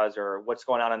weekend was or what's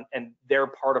going on in their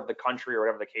part of the country or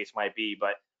whatever the case might be.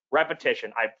 But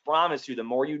repetition, I promise you, the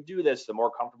more you do this, the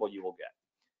more comfortable you will get.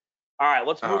 All right,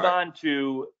 let's move on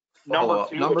to number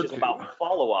two, which is about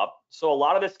follow-up. So a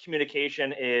lot of this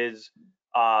communication is,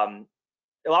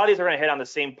 a lot of these are going to hit on the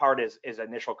same part as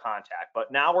initial contact,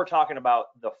 but now we're talking about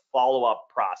the follow-up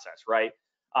process, right?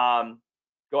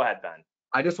 Go ahead, Ben.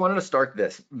 I just wanted to start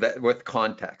this with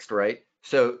context, right?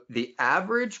 So the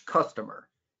average customer,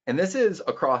 and this is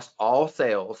across all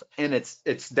sales, and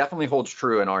it's definitely holds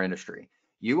true in our industry.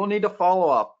 You will need to follow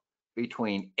up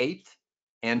between 8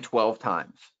 and 12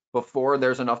 times before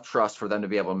there's enough trust for them to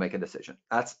be able to make a decision.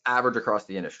 That's average across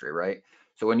the industry, right?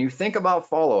 So when you think about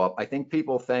follow-up, I think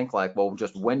people think like, well,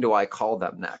 just when do I call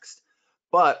them next?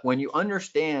 But when you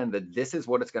understand that this is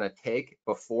what it's going to take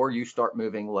before you start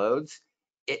moving loads,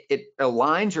 it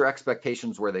aligns your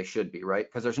expectations where they should be, right?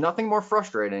 Because there's nothing more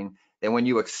frustrating than when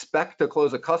you expect to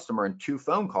close a customer in 2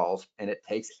 phone calls and it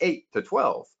takes 8 to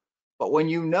 12. But when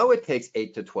you know it takes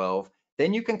 8 to 12,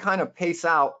 then you can kind of pace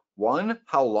out, one,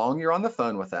 how long you're on the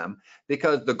phone with them,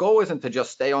 because the goal isn't to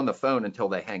just stay on the phone until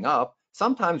they hang up.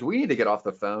 Sometimes we need to get off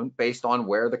the phone based on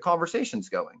where the conversation's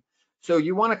going. So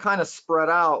you want to kind of spread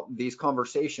out these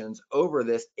conversations over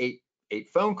this eight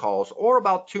phone calls, or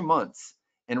about 2 months,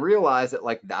 and realize that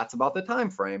like that's about the time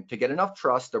frame to get enough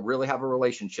trust to really have a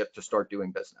relationship to start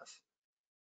doing business.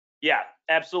 Yeah,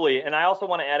 absolutely. And I also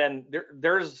want to add in,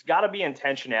 there's got to be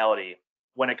intentionality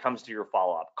when it comes to your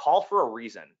follow-up. Call for a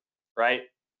reason, right?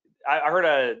 I heard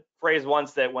a phrase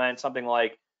once that went something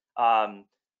like,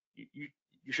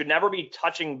 you should never be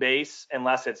touching base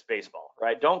unless it's baseball,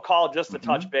 right? Don't call just to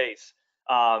touch base,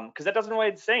 because that doesn't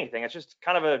really say anything. It's just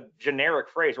kind of a generic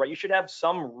phrase, right? You should have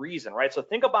some reason, right? So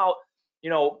think about,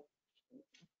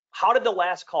 how did the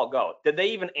last call go? Did they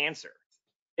even answer?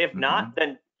 If not,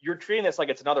 then you're treating this like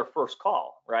it's another first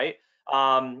call, right?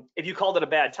 If you called it a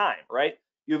bad time, right?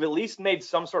 You've at least made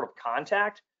some sort of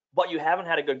contact, but you haven't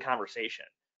had a good conversation,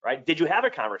 right? Did you have a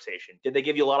conversation? Did they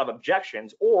give you a lot of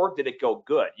objections, or did it go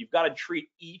good? You've got to treat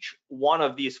each one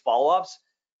of these follow-ups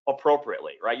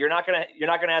appropriately, right? You're not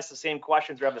gonna ask the same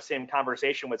questions or have the same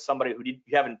conversation with somebody who you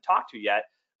haven't talked to yet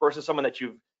versus someone that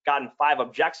you've gotten 5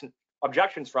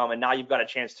 objections from, and now you've got a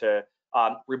chance to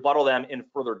rebuttal them in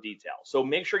further detail. So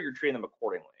make sure you're treating them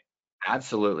accordingly.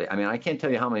 Absolutely. I mean, I can't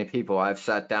tell you how many people I've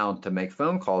sat down to make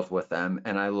phone calls with them,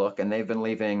 and I look and they've been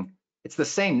leaving, it's the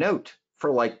same note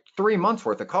for like 3 months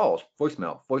worth of calls.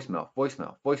 Voicemail, voicemail,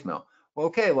 voicemail, voicemail. Well,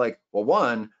 okay, like, well,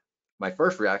 one, my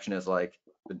first reaction is like,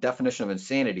 the definition of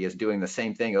insanity is doing the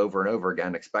same thing over and over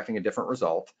again, expecting a different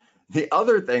result. The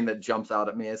other thing that jumps out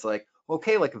at me is like,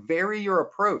 okay, like vary your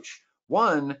approach.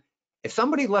 One, if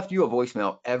somebody left you a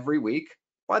voicemail every week,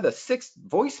 by the 6th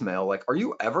voicemail, like, are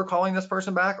you ever calling this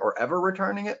person back or ever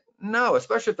returning it? No,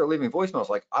 especially if they're leaving voicemails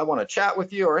like, I want to chat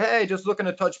with you, or hey, just looking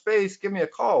to touch base, give me a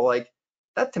call. Like,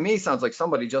 that to me sounds like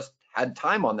somebody just had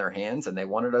time on their hands and they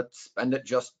wanted to spend it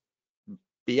just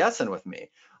BSing with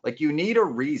me. Like, you need a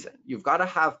reason. You've got to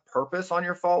have purpose on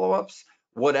your follow-ups,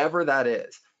 whatever that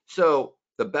is. So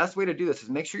the best way to do this is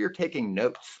make sure you're taking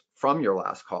notes from your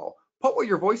last call. Put what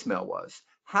your voicemail was.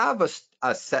 Have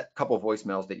a set couple of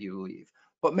voicemails that you leave,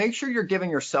 but make sure you're giving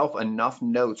yourself enough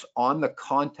notes on the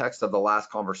context of the last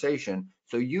conversation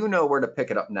so you know where to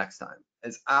pick it up next time.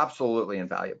 It's absolutely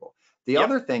invaluable. The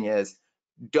other thing is,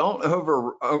 don't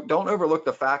overlook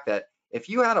the fact that if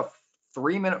you had a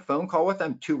 3-minute phone call with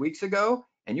them 2 weeks ago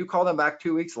and you call them back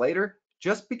 2 weeks later,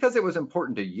 just because it was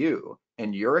important to you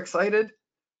and you're excited,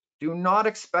 Do not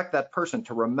expect that person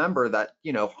to remember that,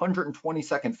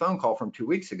 120-second phone call from 2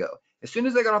 weeks ago. As soon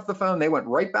as they got off the phone, they went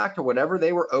right back to whatever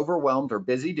they were overwhelmed or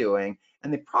busy doing,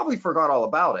 and they probably forgot all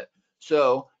about it.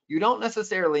 So you don't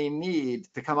necessarily need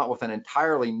to come up with an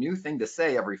entirely new thing to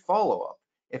say every follow-up.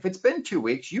 If it's been 2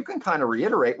 weeks, you can kind of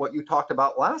reiterate what you talked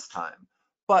about last time,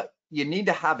 but you need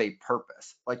to have a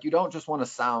purpose. Like, you don't just want to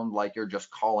sound like you're just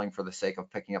calling for the sake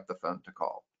of picking up the phone to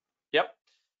call. Yep.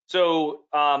 So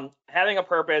having a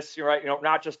purpose, you're right,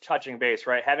 not just touching base,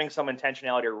 right? Having some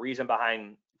intentionality or reason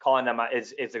behind calling them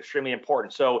is extremely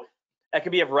important. So that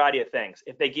could be a variety of things.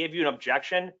 If they gave you an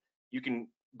objection, you can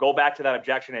go back to that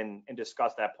objection and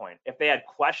discuss that point. If they had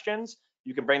questions,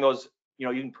 you can bring those, you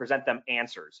can present them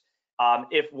answers.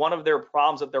 If one of their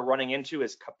problems that they're running into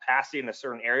is capacity in a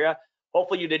certain area,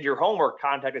 hopefully you did your homework,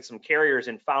 contacted some carriers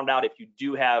and found out if you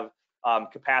do have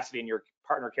capacity in your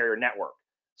partner carrier network.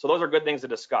 So those are good things to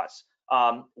discuss.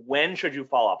 When should you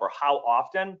follow up, or how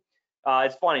often?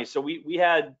 It's funny. So we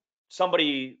had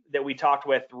somebody that we talked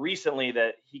with recently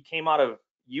that he came out of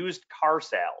used car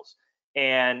sales,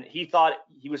 and he thought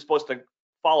he was supposed to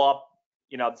follow up,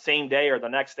 the same day or the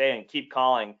next day and keep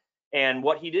calling. And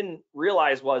what he didn't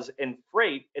realize was, in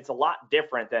freight, it's a lot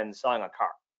different than selling a car.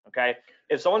 Okay.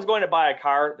 If someone's going to buy a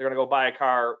car, they're going to go buy a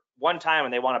car one time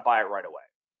and they want to buy it right away.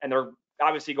 And they're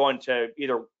obviously going to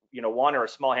either one or a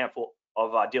small handful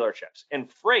of dealerships. In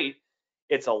freight,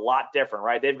 it's a lot different,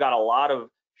 right? They've got a lot of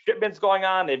shipments going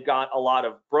on. They've got a lot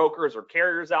of brokers or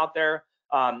carriers out there.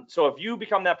 So if you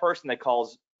become that person that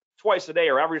calls twice a day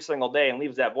or every single day and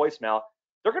leaves that voicemail,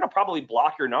 they're going to probably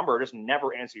block your number or just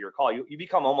never answer your call. You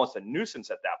become almost a nuisance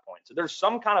at that point. So there's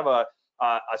some kind of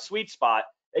a sweet spot.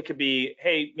 It could be,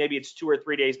 hey, maybe it's 2 or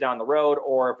 3 days down the road,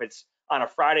 or if it's on a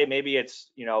Friday, maybe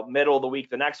it's middle of the week,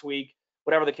 the next week,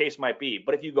 whatever the case might be.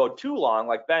 But if you go too long,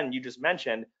 like Ben, you just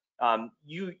mentioned,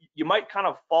 you might kind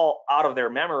of fall out of their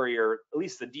memory, or at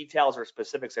least the details or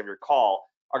specifics of your call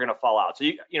are going to fall out.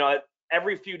 So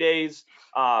every few days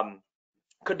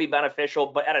could be beneficial,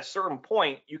 but at a certain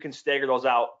point, you can stagger those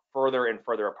out further and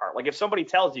further apart. Like if somebody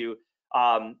tells you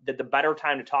that the better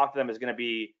time to talk to them is going to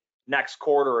be next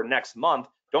quarter or next month,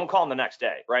 don't call them the next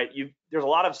day, right? There's a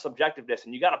lot of subjectiveness,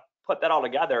 and you got to put that all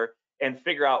together and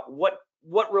figure out what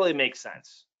really makes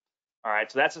sense. All right,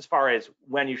 so that's as far as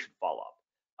when you should follow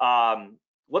up.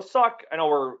 Let's talk. I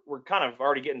know we're kind of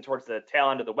already getting towards the tail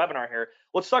end of the webinar here.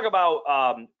 Let's talk about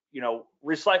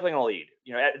recycling a lead.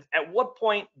 At what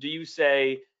point do you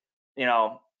say,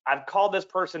 I've called this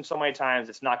person so many times,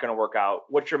 it's not going to work out?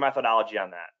 What's your methodology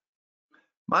on that?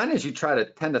 Mine is you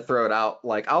tend to throw it out.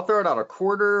 Like, I'll throw it out a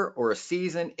quarter or a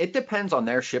season. It depends on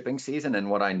their shipping season and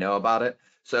what I know about it.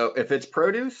 So if it's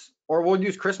produce, or we'll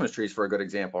use Christmas trees for a good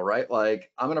example, right?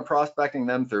 Like, I'm going to prospecting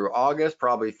them through August,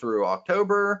 probably through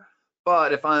October.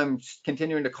 But if I'm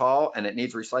continuing to call and it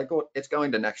needs recycled, it's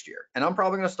going to next year. And I'm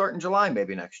probably going to start in July,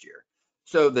 maybe next year.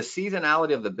 So the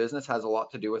seasonality of the business has a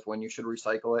lot to do with when you should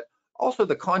recycle it. Also,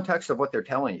 the context of what they're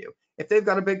telling you. If they've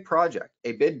got a big project,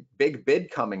 a big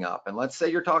bid coming up, and let's say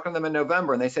you're talking to them in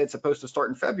November and they say it's supposed to start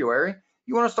in February,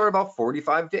 you want to start about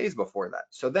 45 days before that.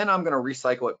 So then I'm going to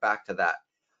recycle it back to that.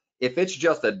 If it's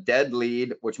just a dead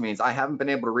lead, which means I haven't been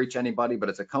able to reach anybody, but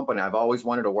it's a company I've always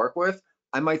wanted to work with,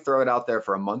 I might throw it out there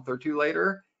for a month or two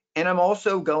later. And I'm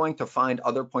also going to find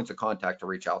other points of contact to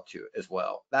reach out to as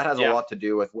well. That has a lot to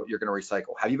do with what you're going to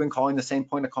recycle. Have you been calling the same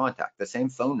point of contact, the same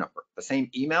phone number, the same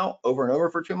email over and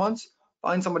over for 2 months?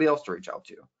 Find somebody else to reach out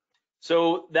to.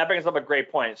 So that brings up a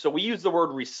great point. So we use the word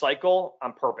recycle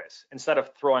on purpose instead of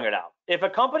throwing it out. If a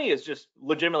company is just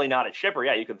legitimately not a shipper,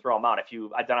 yeah, you can throw them out if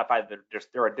you identify that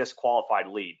they're a disqualified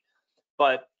lead.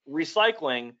 But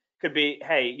recycling could be,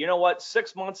 hey, you know what?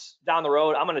 6 months down the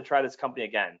road, I'm going to try this company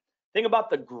again. Think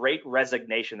about the great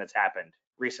resignation that's happened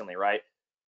recently, right?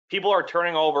 People are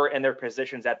turning over in their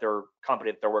positions at their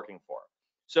company that they're working for.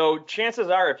 So chances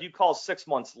are, if you call 6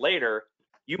 months later,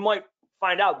 you might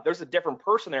find out there's a different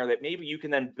person there that maybe you can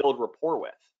then build rapport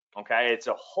with. Okay, it's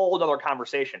a whole other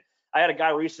conversation. I had a guy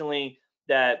recently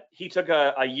that he took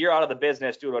a year out of the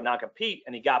business due to a non-compete,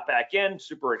 and he got back in,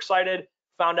 super excited,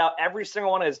 found out every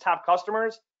single one of his top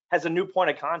customers has a new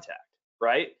point of contact,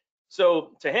 right?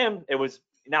 So to him, it was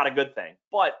not a good thing.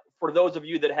 But for those of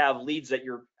you that have leads that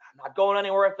I'm not going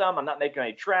anywhere with them, I'm not making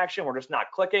any traction, we're just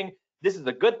not clicking, this is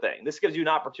a good thing. This gives you an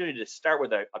opportunity to start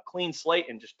with a clean slate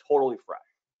and just totally fresh.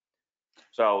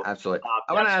 So absolutely.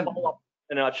 I want to add,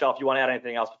 in a nutshell, if you want to add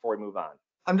anything else before we move on.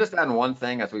 I'm just adding one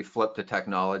thing as we flip to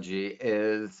technology,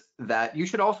 is that you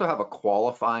should also have a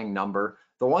qualifying number.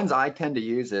 The ones I tend to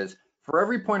use is, for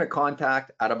every point of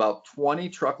contact at about 20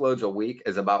 truckloads a week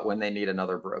is about when they need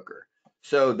another broker.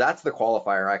 So that's the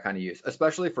qualifier I kind of use,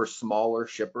 especially for smaller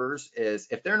shippers, is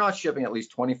if they're not shipping at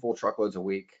least 20 full truckloads a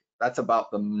week, that's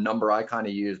about the number I kind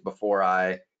of use before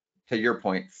I, to your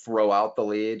point, throw out the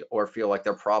lead or feel like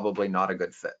they're probably not a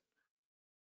good fit.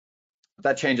 But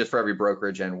that changes for every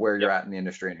brokerage and where you're at in the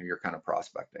industry and who you're kind of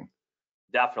prospecting.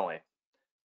 Definitely.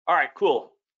 All right,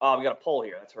 cool. We got a poll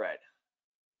here. That's right.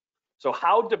 So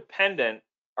how dependent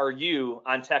are you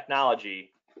on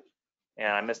technology? And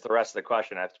I missed the rest of the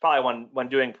question. It's probably when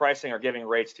doing pricing or giving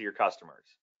rates to your customers.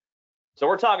 So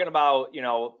we're talking about,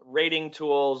 rating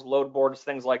tools, load boards,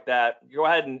 things like that. Go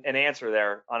ahead and answer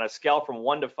there on a scale from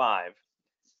 1 to 5.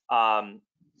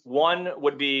 1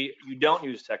 would be you don't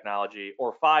use technology,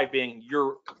 or 5 being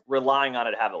you're relying on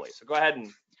it heavily. So go ahead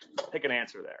and pick an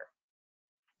answer there.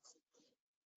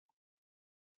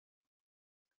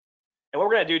 And what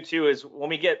we're going to do too is when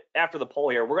we get after the poll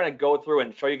here, we're going to go through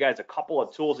and show you guys a couple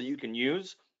of tools that you can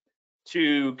use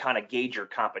to kind of gauge your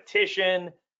competition,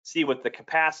 see what the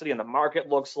capacity in the market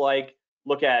looks like,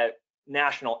 look at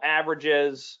national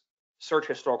averages, search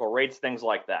historical rates, things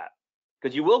like that.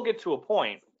 Because you will get to a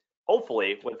point,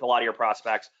 hopefully, with a lot of your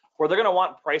prospects where they're going to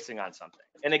want pricing on something.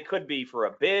 And it could be for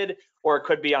a bid or it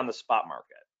could be on the spot market.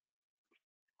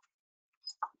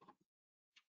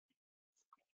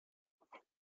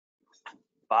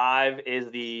 Five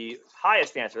is the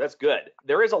highest answer. That's good.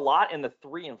 There is a lot in the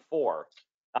 3 and 4.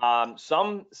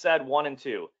 Some said 1 and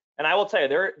 2. And I will tell you,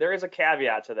 there is a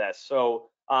caveat to this. So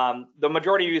the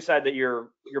majority of you said that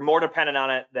you're more dependent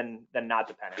on it than not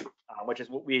dependent, which is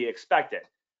what we expected.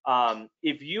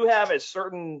 If you have a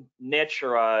certain niche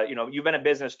or you've been in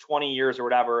business 20 years or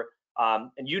whatever, and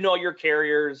you know your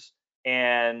carriers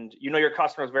and you know your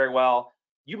customers very well,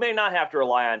 you may not have to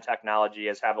rely on technology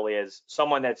as heavily as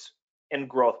someone that's in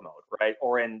growth mode, right?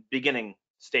 Or in beginning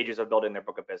stages of building their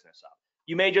book of business up.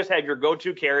 You may just have your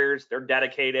go-to carriers. They're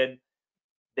dedicated.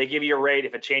 They give you a rate.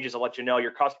 If it changes, they'll let you know.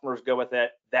 Your customers go with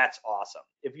it. That's awesome.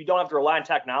 If you don't have to rely on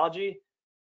technology,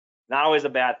 not always a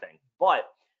bad thing. But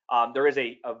there is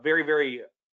a very, very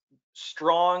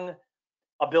strong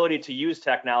ability to use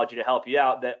technology to help you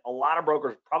out that a lot of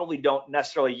brokers probably don't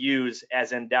necessarily use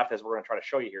as in-depth as we're going to try to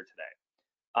show you here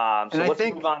today. So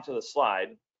let's move on to the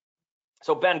slide.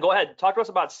 So Ben, go ahead. Talk to us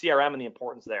about CRM and the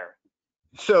importance there.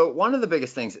 So one of the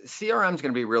biggest things, CRM is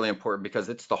going to be really important because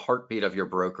it's the heartbeat of your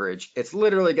brokerage. It's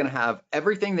literally going to have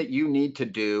everything that you need to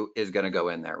do is going to go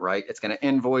in there, right? It's going to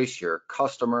invoice your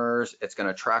customers. It's going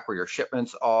to track where your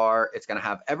shipments are. It's going to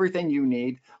have everything you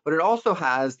need, but it also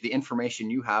has the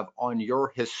information you have on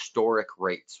your historic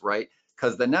rates, right?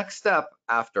 Because the next step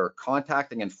after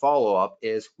contacting and follow-up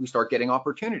is we start getting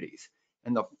opportunities.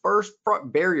 And the first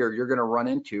barrier you're going to run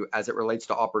into as it relates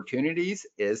to opportunities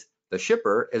is the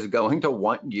shipper is going to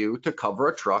want you to cover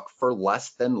a truck for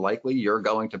less than likely you're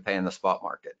going to pay in the spot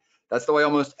market. That's the way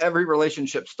almost every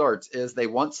relationship starts, is they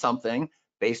want something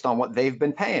based on what they've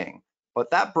been paying. But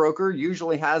that broker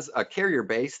usually has a carrier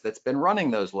base that's been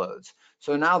running those loads.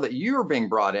 So now that you're being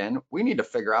brought in, we need to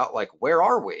figure out, like, where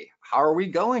are we? How are we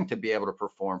going to be able to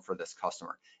perform for this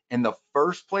customer? And the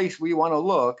first place we want to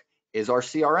look is our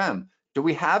CRM. Do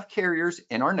we have carriers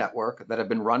in our network that have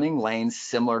been running lanes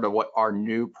similar to what our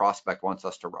new prospect wants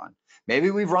us to run?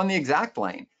 Maybe we've run the exact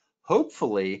lane.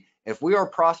 Hopefully, if we are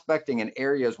prospecting in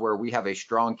areas where we have a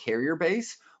strong carrier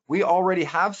base, we already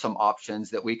have some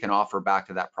options that we can offer back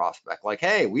to that prospect. Like,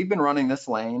 hey, we've been running this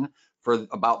lane for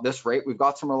about this rate. We've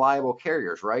got some reliable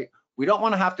carriers, right? We don't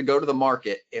want to have to go to the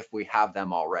market if we have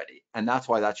them already. And that's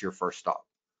why that's your first stop.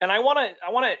 And I want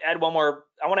to add one more.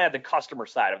 I want to add the customer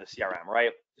side of the CRM,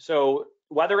 right? So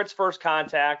whether it's first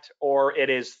contact or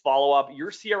it is follow-up, your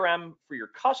CRM for your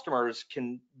customers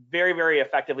can very, very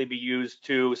effectively be used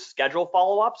to schedule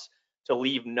follow-ups, to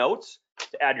leave notes,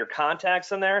 to add your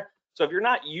contacts in there. So if you're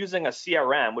not using a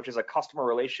CRM, which is a customer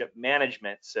relationship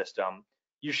management system,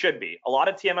 you should be. A lot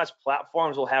of TMS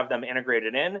platforms will have them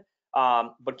integrated in,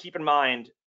 but keep in mind,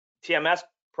 TMS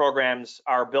programs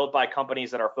are built by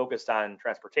companies that are focused on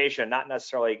transportation, not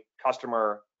necessarily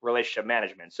customer relationship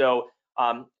management. So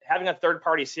having a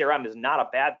third-party CRM is not a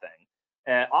bad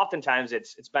thing. Oftentimes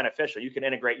it's beneficial. You can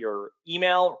integrate your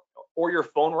email or your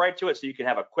phone right to it, so you can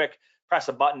have a quick press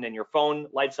a button and your phone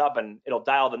lights up and it'll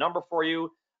dial the number for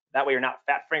you. That way you're not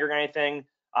fat fingering anything.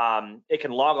 It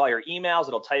can log all your emails.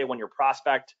 It'll tell you when your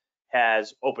prospect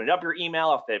has opened up your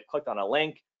email, if they've clicked on a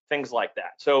link, things like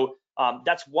that. So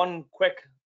that's one quick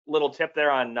little tip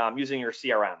there on using your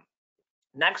CRM.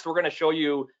 Next, we're going to show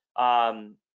you,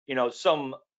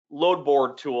 some load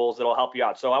board tools that'll help you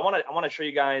out. So I want to show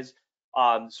you guys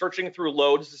searching through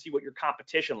loads to see what your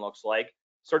competition looks like,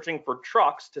 searching for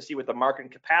trucks to see what the market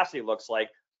and capacity looks like,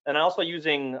 and also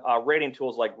using rating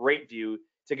tools like RateView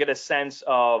to get a sense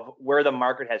of where the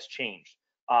market has changed.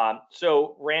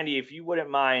 So Randy, if you wouldn't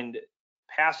mind,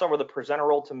 pass over the presenter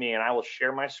role to me and I will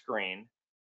share my screen.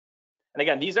 And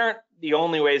again, these aren't the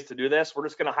only ways to do this. We're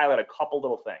just going to highlight a couple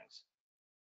little things.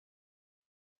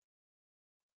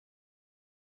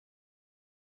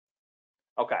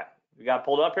 Okay, we got it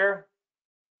pulled up here?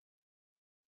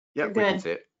 Yeah, we can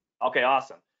see it. Okay,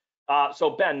 awesome.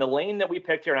 So Ben, the lane that we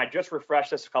picked here, and I just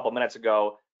refreshed this a couple minutes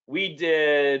ago, we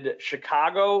did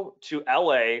Chicago to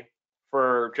LA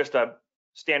for just a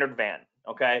standard van,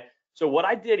 okay? So what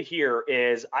I did here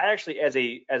is I actually, as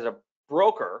a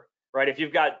broker, right, if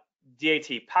you've got DAT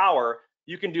Power,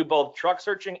 you can do both truck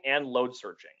searching and load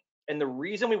searching. And the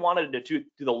reason we wanted to do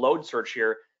the load search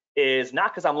here is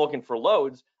not because I'm looking for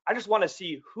loads, I just want to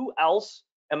see who else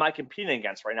am I competing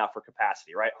against right now for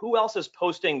capacity, right? Who else is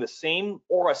posting the same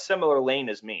or a similar lane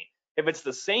as me? If it's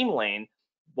the same lane,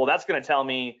 well, that's going to tell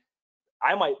me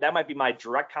that might be my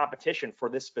direct competition for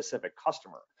this specific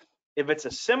customer. If it's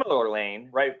a similar lane,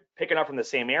 right, picking up from the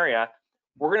same area,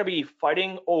 we're going to be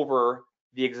fighting over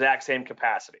the exact same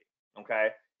capacity, okay?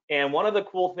 And one of the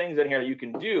cool things in here that you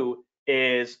can do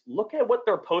is look at what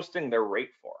they're posting their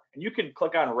rate for. And you can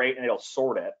click on rate and it'll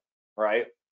sort it, right?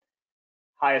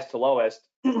 Highest to lowest.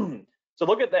 So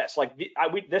look at this, like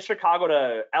this Chicago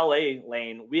to LA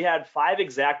lane, we had 5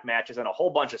 exact matches and a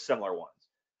whole bunch of similar ones.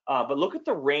 But look at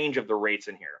the range of the rates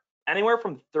in here. Anywhere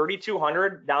from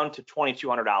 $3,200 down to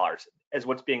 $2,200 is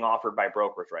what's being offered by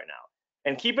brokers right now.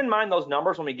 And keep in mind those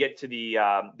numbers when we get to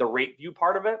the rate view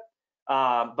part of it.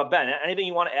 But Ben, anything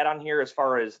you want to add on here as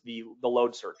far as the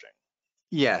load searching?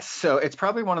 Yes, so it's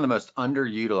probably one of the most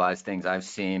underutilized things I've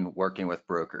seen working with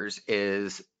brokers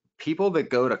is people that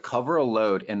go to cover a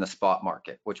load in the spot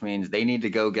market, which means they need to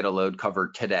go get a load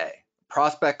covered today.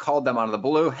 Prospect called them out of the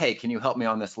blue, hey, can you help me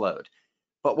on this load?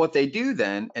 But what they do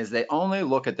then is they only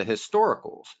look at the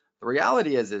historicals. The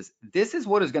reality is this is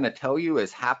what is going to tell you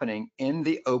is happening in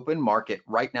the open market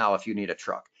right now if you need a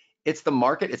truck. It's the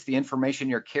market, it's the information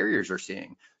your carriers are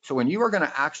seeing. So when you are going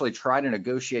to actually try to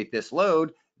negotiate this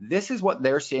load, this is what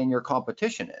they're seeing your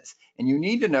competition is. And you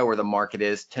need to know where the market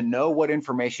is to know what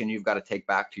information you've got to take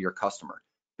back to your customer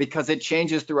because it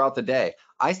changes throughout the day.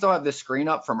 I still have this screen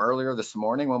up from earlier this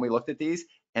morning when we looked at these,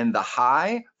 and the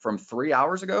high from 3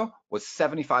 hours ago was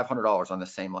 $7,500 on the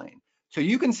same lane. So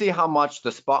you can see how much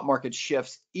the spot market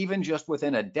shifts even just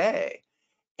within a day.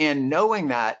 And knowing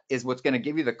that is what's going to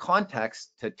give you the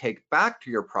context to take back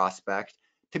to your prospect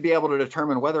to be able to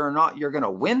determine whether or not you're going to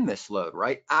win this load,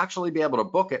 right? Actually be able to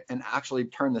book it and actually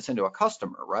turn this into a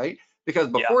customer, right? Because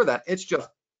before that, it's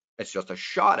just a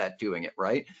shot at doing it,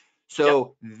 right?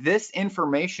 So this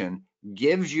information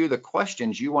gives you the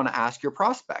questions you want to ask your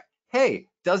prospect. Hey,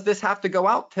 does this have to go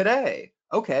out today?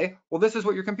 Okay, well, this is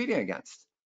what you're competing against.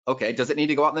 Okay, does it need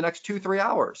to go out in the next 2-3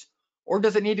 hours? Or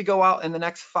does it need to go out in the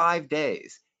next 5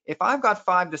 days? If I've got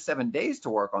 5 to 7 days to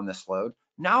work on this load,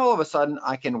 now all of a sudden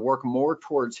I can work more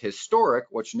towards historic,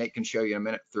 which Nate can show you in a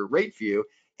minute through RateView,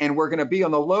 and we're going to be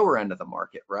on the lower end of the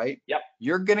market, right? Yep.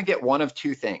 You're going to get one of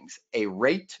 2 things, a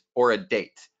rate or a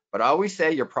date. But I always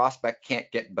say your prospect can't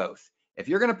get both. If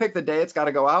you're going to pick the day it's got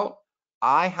to go out,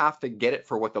 I have to get it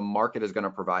for what the market is going to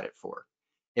provide it for.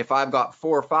 If I've got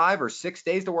 4 or 5 or 6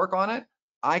 days to work on it,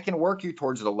 I can work you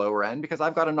towards the lower end because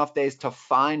I've got enough days to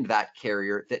find that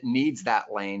carrier that needs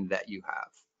that lane that you have.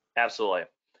 Absolutely.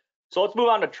 So let's move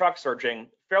on to truck searching.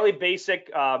 Fairly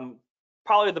basic,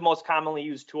 probably the most commonly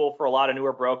used tool for a lot of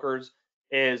newer brokers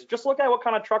is just look at what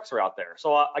kind of trucks are out there.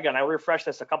 So again, I refreshed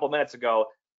this a couple minutes ago.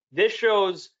 This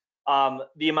shows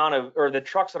the amount of, or the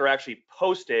trucks that are actually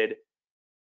posted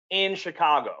in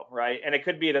Chicago, right? And it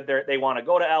could be that they want to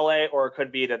go to LA, or it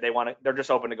could be that they're just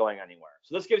open to going anywhere.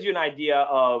 So this gives you an idea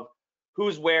of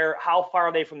who's where, how far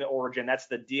are they from the origin. That's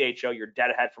the DHO, you're dead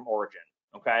ahead from origin,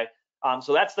 okay?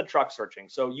 So that's the truck searching.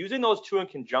 So using those 2 in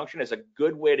conjunction is a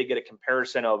good way to get a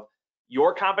comparison of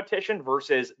your competition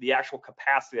versus the actual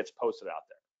capacity that's posted out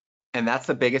there. And that's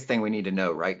the biggest thing we need to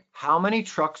know, right? How many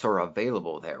trucks are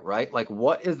available there, right? Like,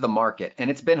 what is the market? And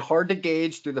it's been hard to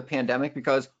gauge through the pandemic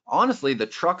because honestly, the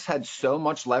trucks had so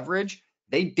much leverage,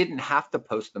 they didn't have to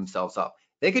post themselves up.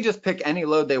 They could just pick any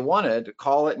load they wanted,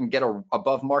 call it, and get a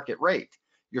above market rate.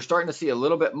 You're starting to see a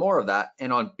little bit more of that.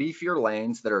 And on beefier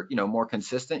lanes that are, more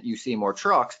consistent, you see more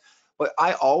trucks. But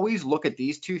I always look at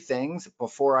these 2 things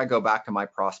before I go back to my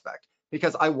prospect,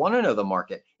 because I want to know the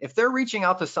market. If they're reaching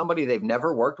out to somebody they've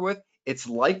never worked with, it's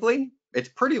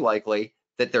pretty likely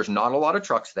that there's not a lot of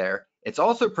trucks there. It's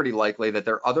also pretty likely that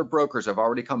their other brokers have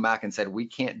already come back and said, we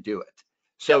can't do it.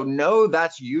 So no,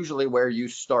 that's usually where you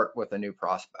start with a new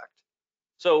prospect.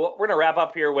 So we're going to wrap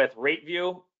up here with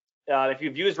RateView. if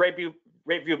you've used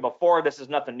RateView before, this is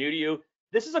nothing new to you.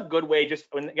 This is a good way, just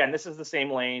again, this is the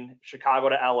same lane, Chicago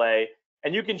to LA,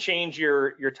 and you can change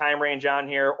your time range on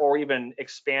here, or even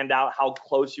expand out how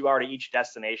close you are to each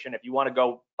destination. If you want to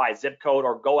go by zip code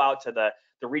or go out to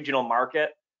the regional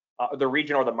market, the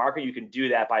region or the market, you can do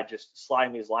that by just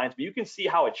sliding these lines. But you can see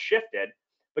how it's shifted.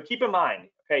 But keep in mind,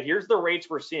 okay, here's the rates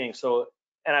we're seeing. So,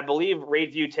 and I believe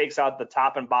RateView takes out the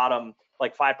top and bottom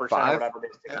like 5% or whatever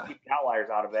it is to keep the outliers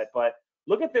out of it. But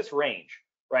look at this range,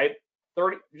 right?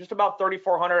 Just about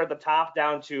 3,400 at the top,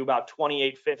 down to about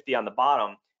 2,850 on the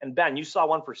bottom. And Ben, you saw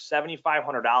one for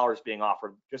 $7,500 being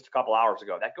offered just a couple hours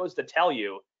ago. That goes to tell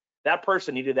you that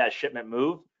person needed that shipment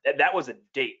move. That was a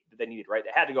date that they needed, right? They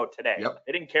had to go today. Yep.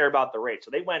 They didn't care about the rate. So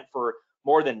they went for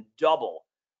more than double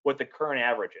what the current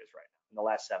average is right now in the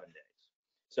last 7 days.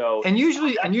 So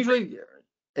usually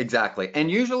exactly. And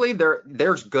usually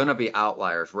there's gonna be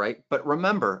outliers, right? But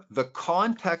remember, the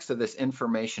context of this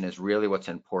information is really what's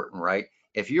important, right?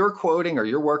 If you're quoting or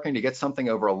you're working to get something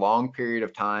over a long period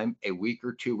of time, a week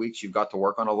or 2 weeks, you've got to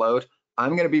work on a load,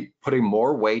 I'm gonna be putting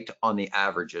more weight on the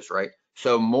averages, right?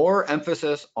 So more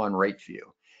emphasis on RateView.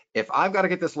 If I've got to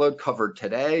get this load covered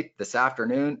today, this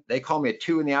afternoon, they call me at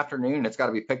 2 in the afternoon, and it's got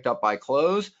to be picked up by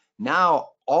close.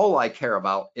 Now, all I care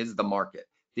about is the market.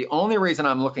 The only reason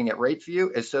I'm looking at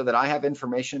RateView is so that I have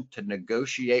information to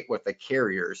negotiate with the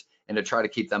carriers and to try to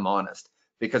keep them honest.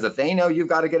 Because if they know you've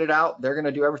got to get it out, they're going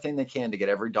to do everything they can to get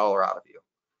every dollar out of you.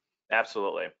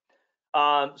 Absolutely.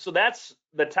 So that's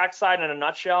the tech side in a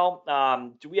nutshell.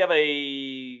 Do we have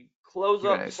a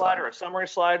close-up slide or a summary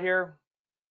slide here?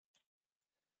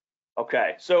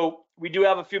 Okay, so we do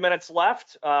have a few minutes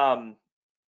left. Yeah,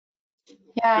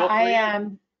 I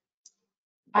am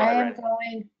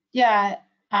going. Yeah,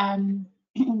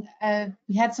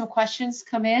 we had some questions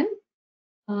come in.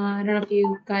 I don't know if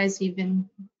you guys, you've been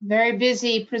very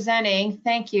busy presenting.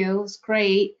 Thank you, it was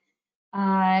great.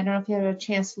 I don't know if you had a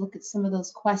chance to look at some of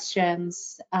those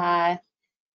questions.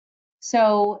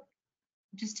 So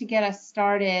just to get us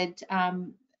started,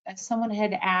 someone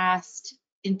had asked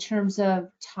in terms of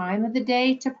time of the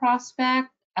day to prospect,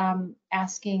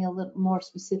 asking a little more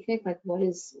specific, like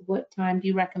what time do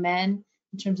you recommend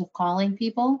in terms of calling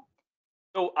people?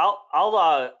 So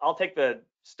I'll take the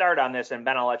start on this, and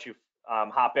Ben, I'll let you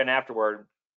hop in afterward.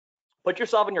 Put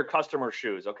yourself in your customer's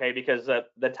shoes, okay? Because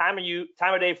the time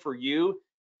of day for you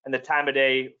and the time of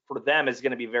day for them is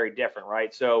going to be very different,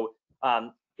 right? So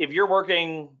if you're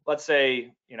working, let's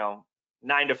say,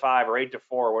 9 to 5 or 8 to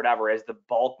 4 or whatever as the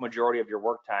bulk majority of your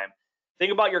work time,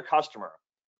 think about your customer,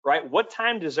 right? What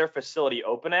time does their facility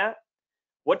open at?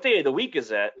 What day of the week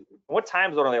is it? What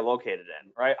time zone are they located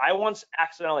in, right? I once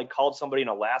accidentally called somebody in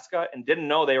Alaska and didn't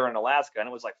know they were in Alaska, and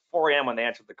it was like 4 a.m. when they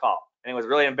answered the call, and it was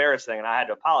really embarrassing, and I had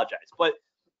to apologize. But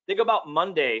think about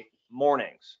Monday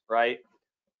mornings, right?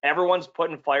 Everyone's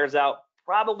putting flyers out.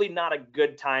 Probably not a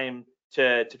good time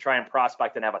to try and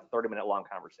prospect and have a 30-minute long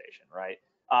conversation, right?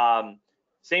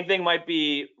 Same thing might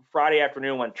be Friday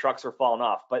afternoon when trucks are falling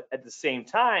off, but at the same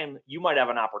time, you might have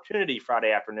an opportunity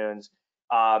Friday afternoons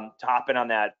to hop in on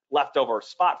that leftover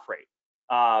spot freight.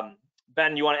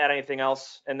 Ben, you want to add anything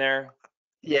else in there?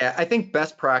 Yeah, I think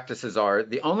best practices are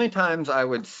the only times I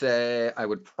would say I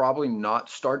would probably not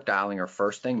start dialing are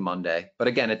first thing Monday. But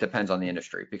again, it depends on the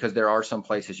industry because there are some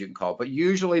places you can call. But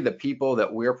usually the people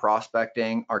that we're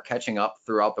prospecting are catching up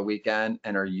throughout the weekend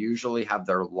and are usually have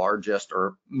their largest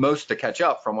or most to catch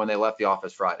up from when they left the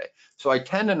office Friday. So I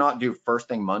tend to not do first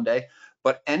thing Monday.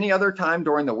 But any other time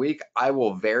during the week, I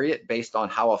will vary it based on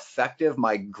how effective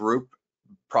my group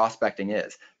prospecting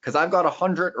is. Because I've got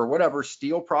 100 or whatever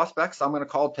steel prospects I'm going to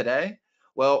call today.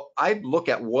 Well, I look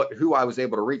at who I was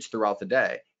able to reach throughout the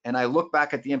day. And I look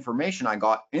back at the information I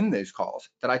got in those calls.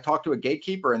 That I talked to a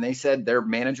gatekeeper and they said their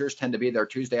managers tend to be there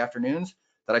Tuesday afternoons.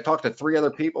 That I talked to 3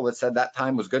 other people that said that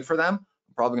time was good for them.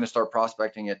 I'm probably going to start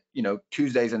prospecting it,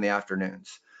 Tuesdays in the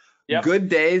afternoons. Yep. Good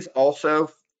days also,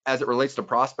 as it relates to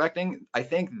prospecting, I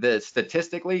think that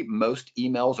statistically most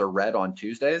emails are read on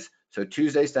Tuesdays. So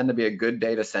Tuesdays tend to be a good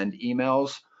day to send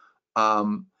emails.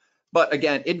 But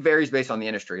again, it varies based on the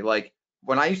industry. Like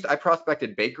when I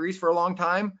prospected bakeries for a long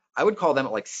time, I would call them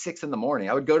at like 6 in the morning.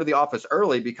 I would go to the office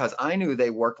early because I knew they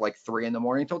worked like 3 in the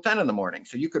morning till 10 in the morning.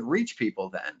 So you could reach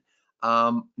people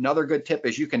then. Another good tip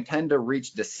is you can tend to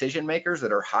reach decision makers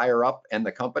that are higher up in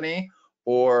the company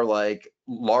or like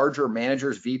larger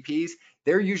managers, VPs.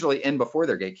 They're usually in before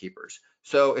their gatekeepers.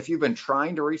 So if you've been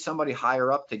trying to reach somebody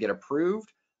higher up to get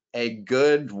approved, a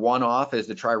good one-off is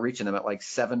to try reaching them at like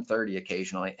 7:30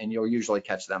 occasionally, and you'll usually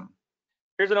catch them.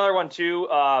 Here's another one too,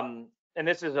 and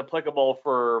this is applicable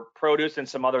for produce and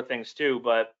some other things too,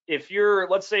 but if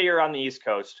let's say you're on the East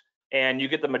Coast and you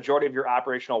get the majority of your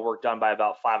operational work done by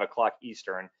about 5 o'clock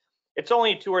Eastern. It's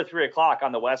only 2 or 3 o'clock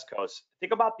on the West Coast.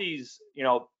 Think about these,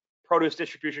 produce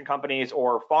distribution companies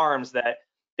or farms that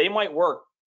they might work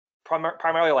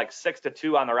primarily like 6 to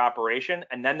 2 on their operation,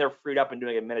 and then they're freed up and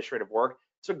doing administrative work.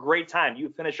 It's a great time. You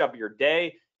finish up your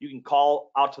day, you can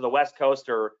call out to the West Coast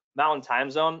or Mountain Time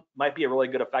Zone. Might be a really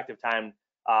good effective time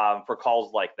for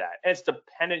calls like that. And it's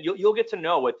dependent. You'll get to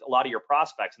know with a lot of your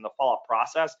prospects in the follow-up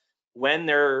process when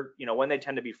when they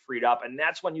tend to be freed up, and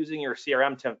that's when using your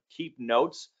CRM to keep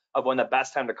notes of when the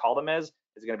best time to call them is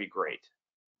going to be great.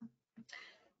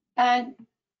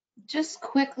 Just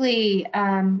quickly,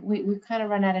 we've kind of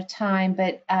run out of time,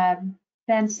 but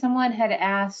Ben, someone had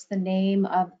asked the name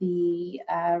of the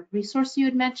resource you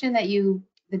had mentioned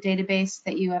the database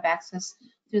that you have access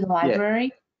through the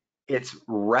library. Yeah, it's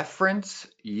Reference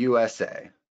USA.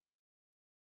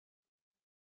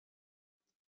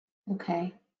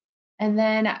 Okay. And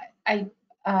then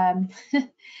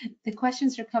the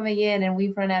questions are coming in and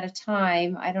we've run out of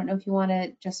time. I don't know if you want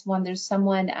to there's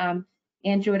someone,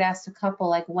 Andrew had asked a couple,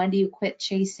 like when do you quit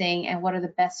chasing and what are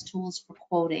the best tools for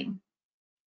quoting?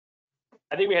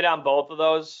 I think we hit on both of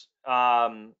those.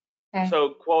 Okay. So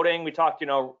quoting, we talked,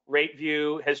 rate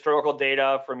view, historical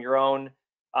data from your own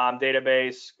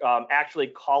database, actually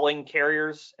calling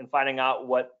carriers and finding out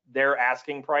what their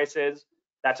asking price is.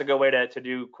 That's a good way to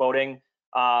do quoting.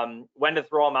 When to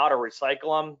throw them out or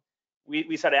recycle them.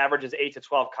 We said average is 8 to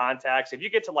 12 contacts. If you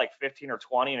get to like 15 or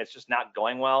 20 and it's just not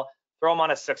going well, throw them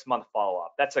on a 6-month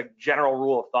follow-up. That's a general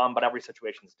rule of thumb, but every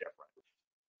situation is different.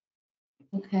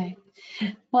 Okay.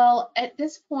 Well, at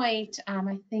this point,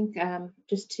 I think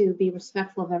just to be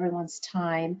respectful of everyone's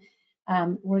time,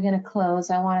 we're going to close.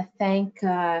 I want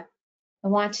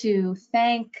to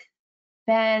thank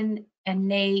Ben and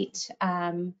Nate.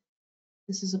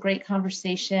 This is a great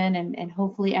conversation, and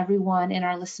hopefully everyone in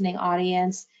our listening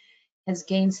audience has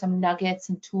gained some nuggets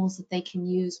and tools that they can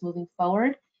use moving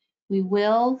forward. We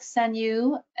will send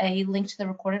you a link to the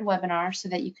recorded webinar so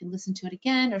that you can listen to it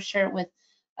again or share it with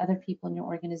other people in your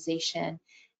organization.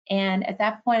 And at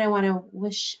that point, I want to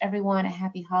wish everyone a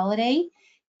happy holiday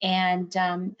and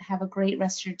have a great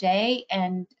rest of your day.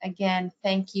 And again,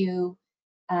 thank you,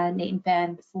 Nate and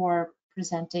Ben, for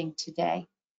presenting today.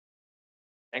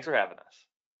 Thanks for having us.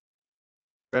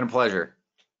 Been a pleasure.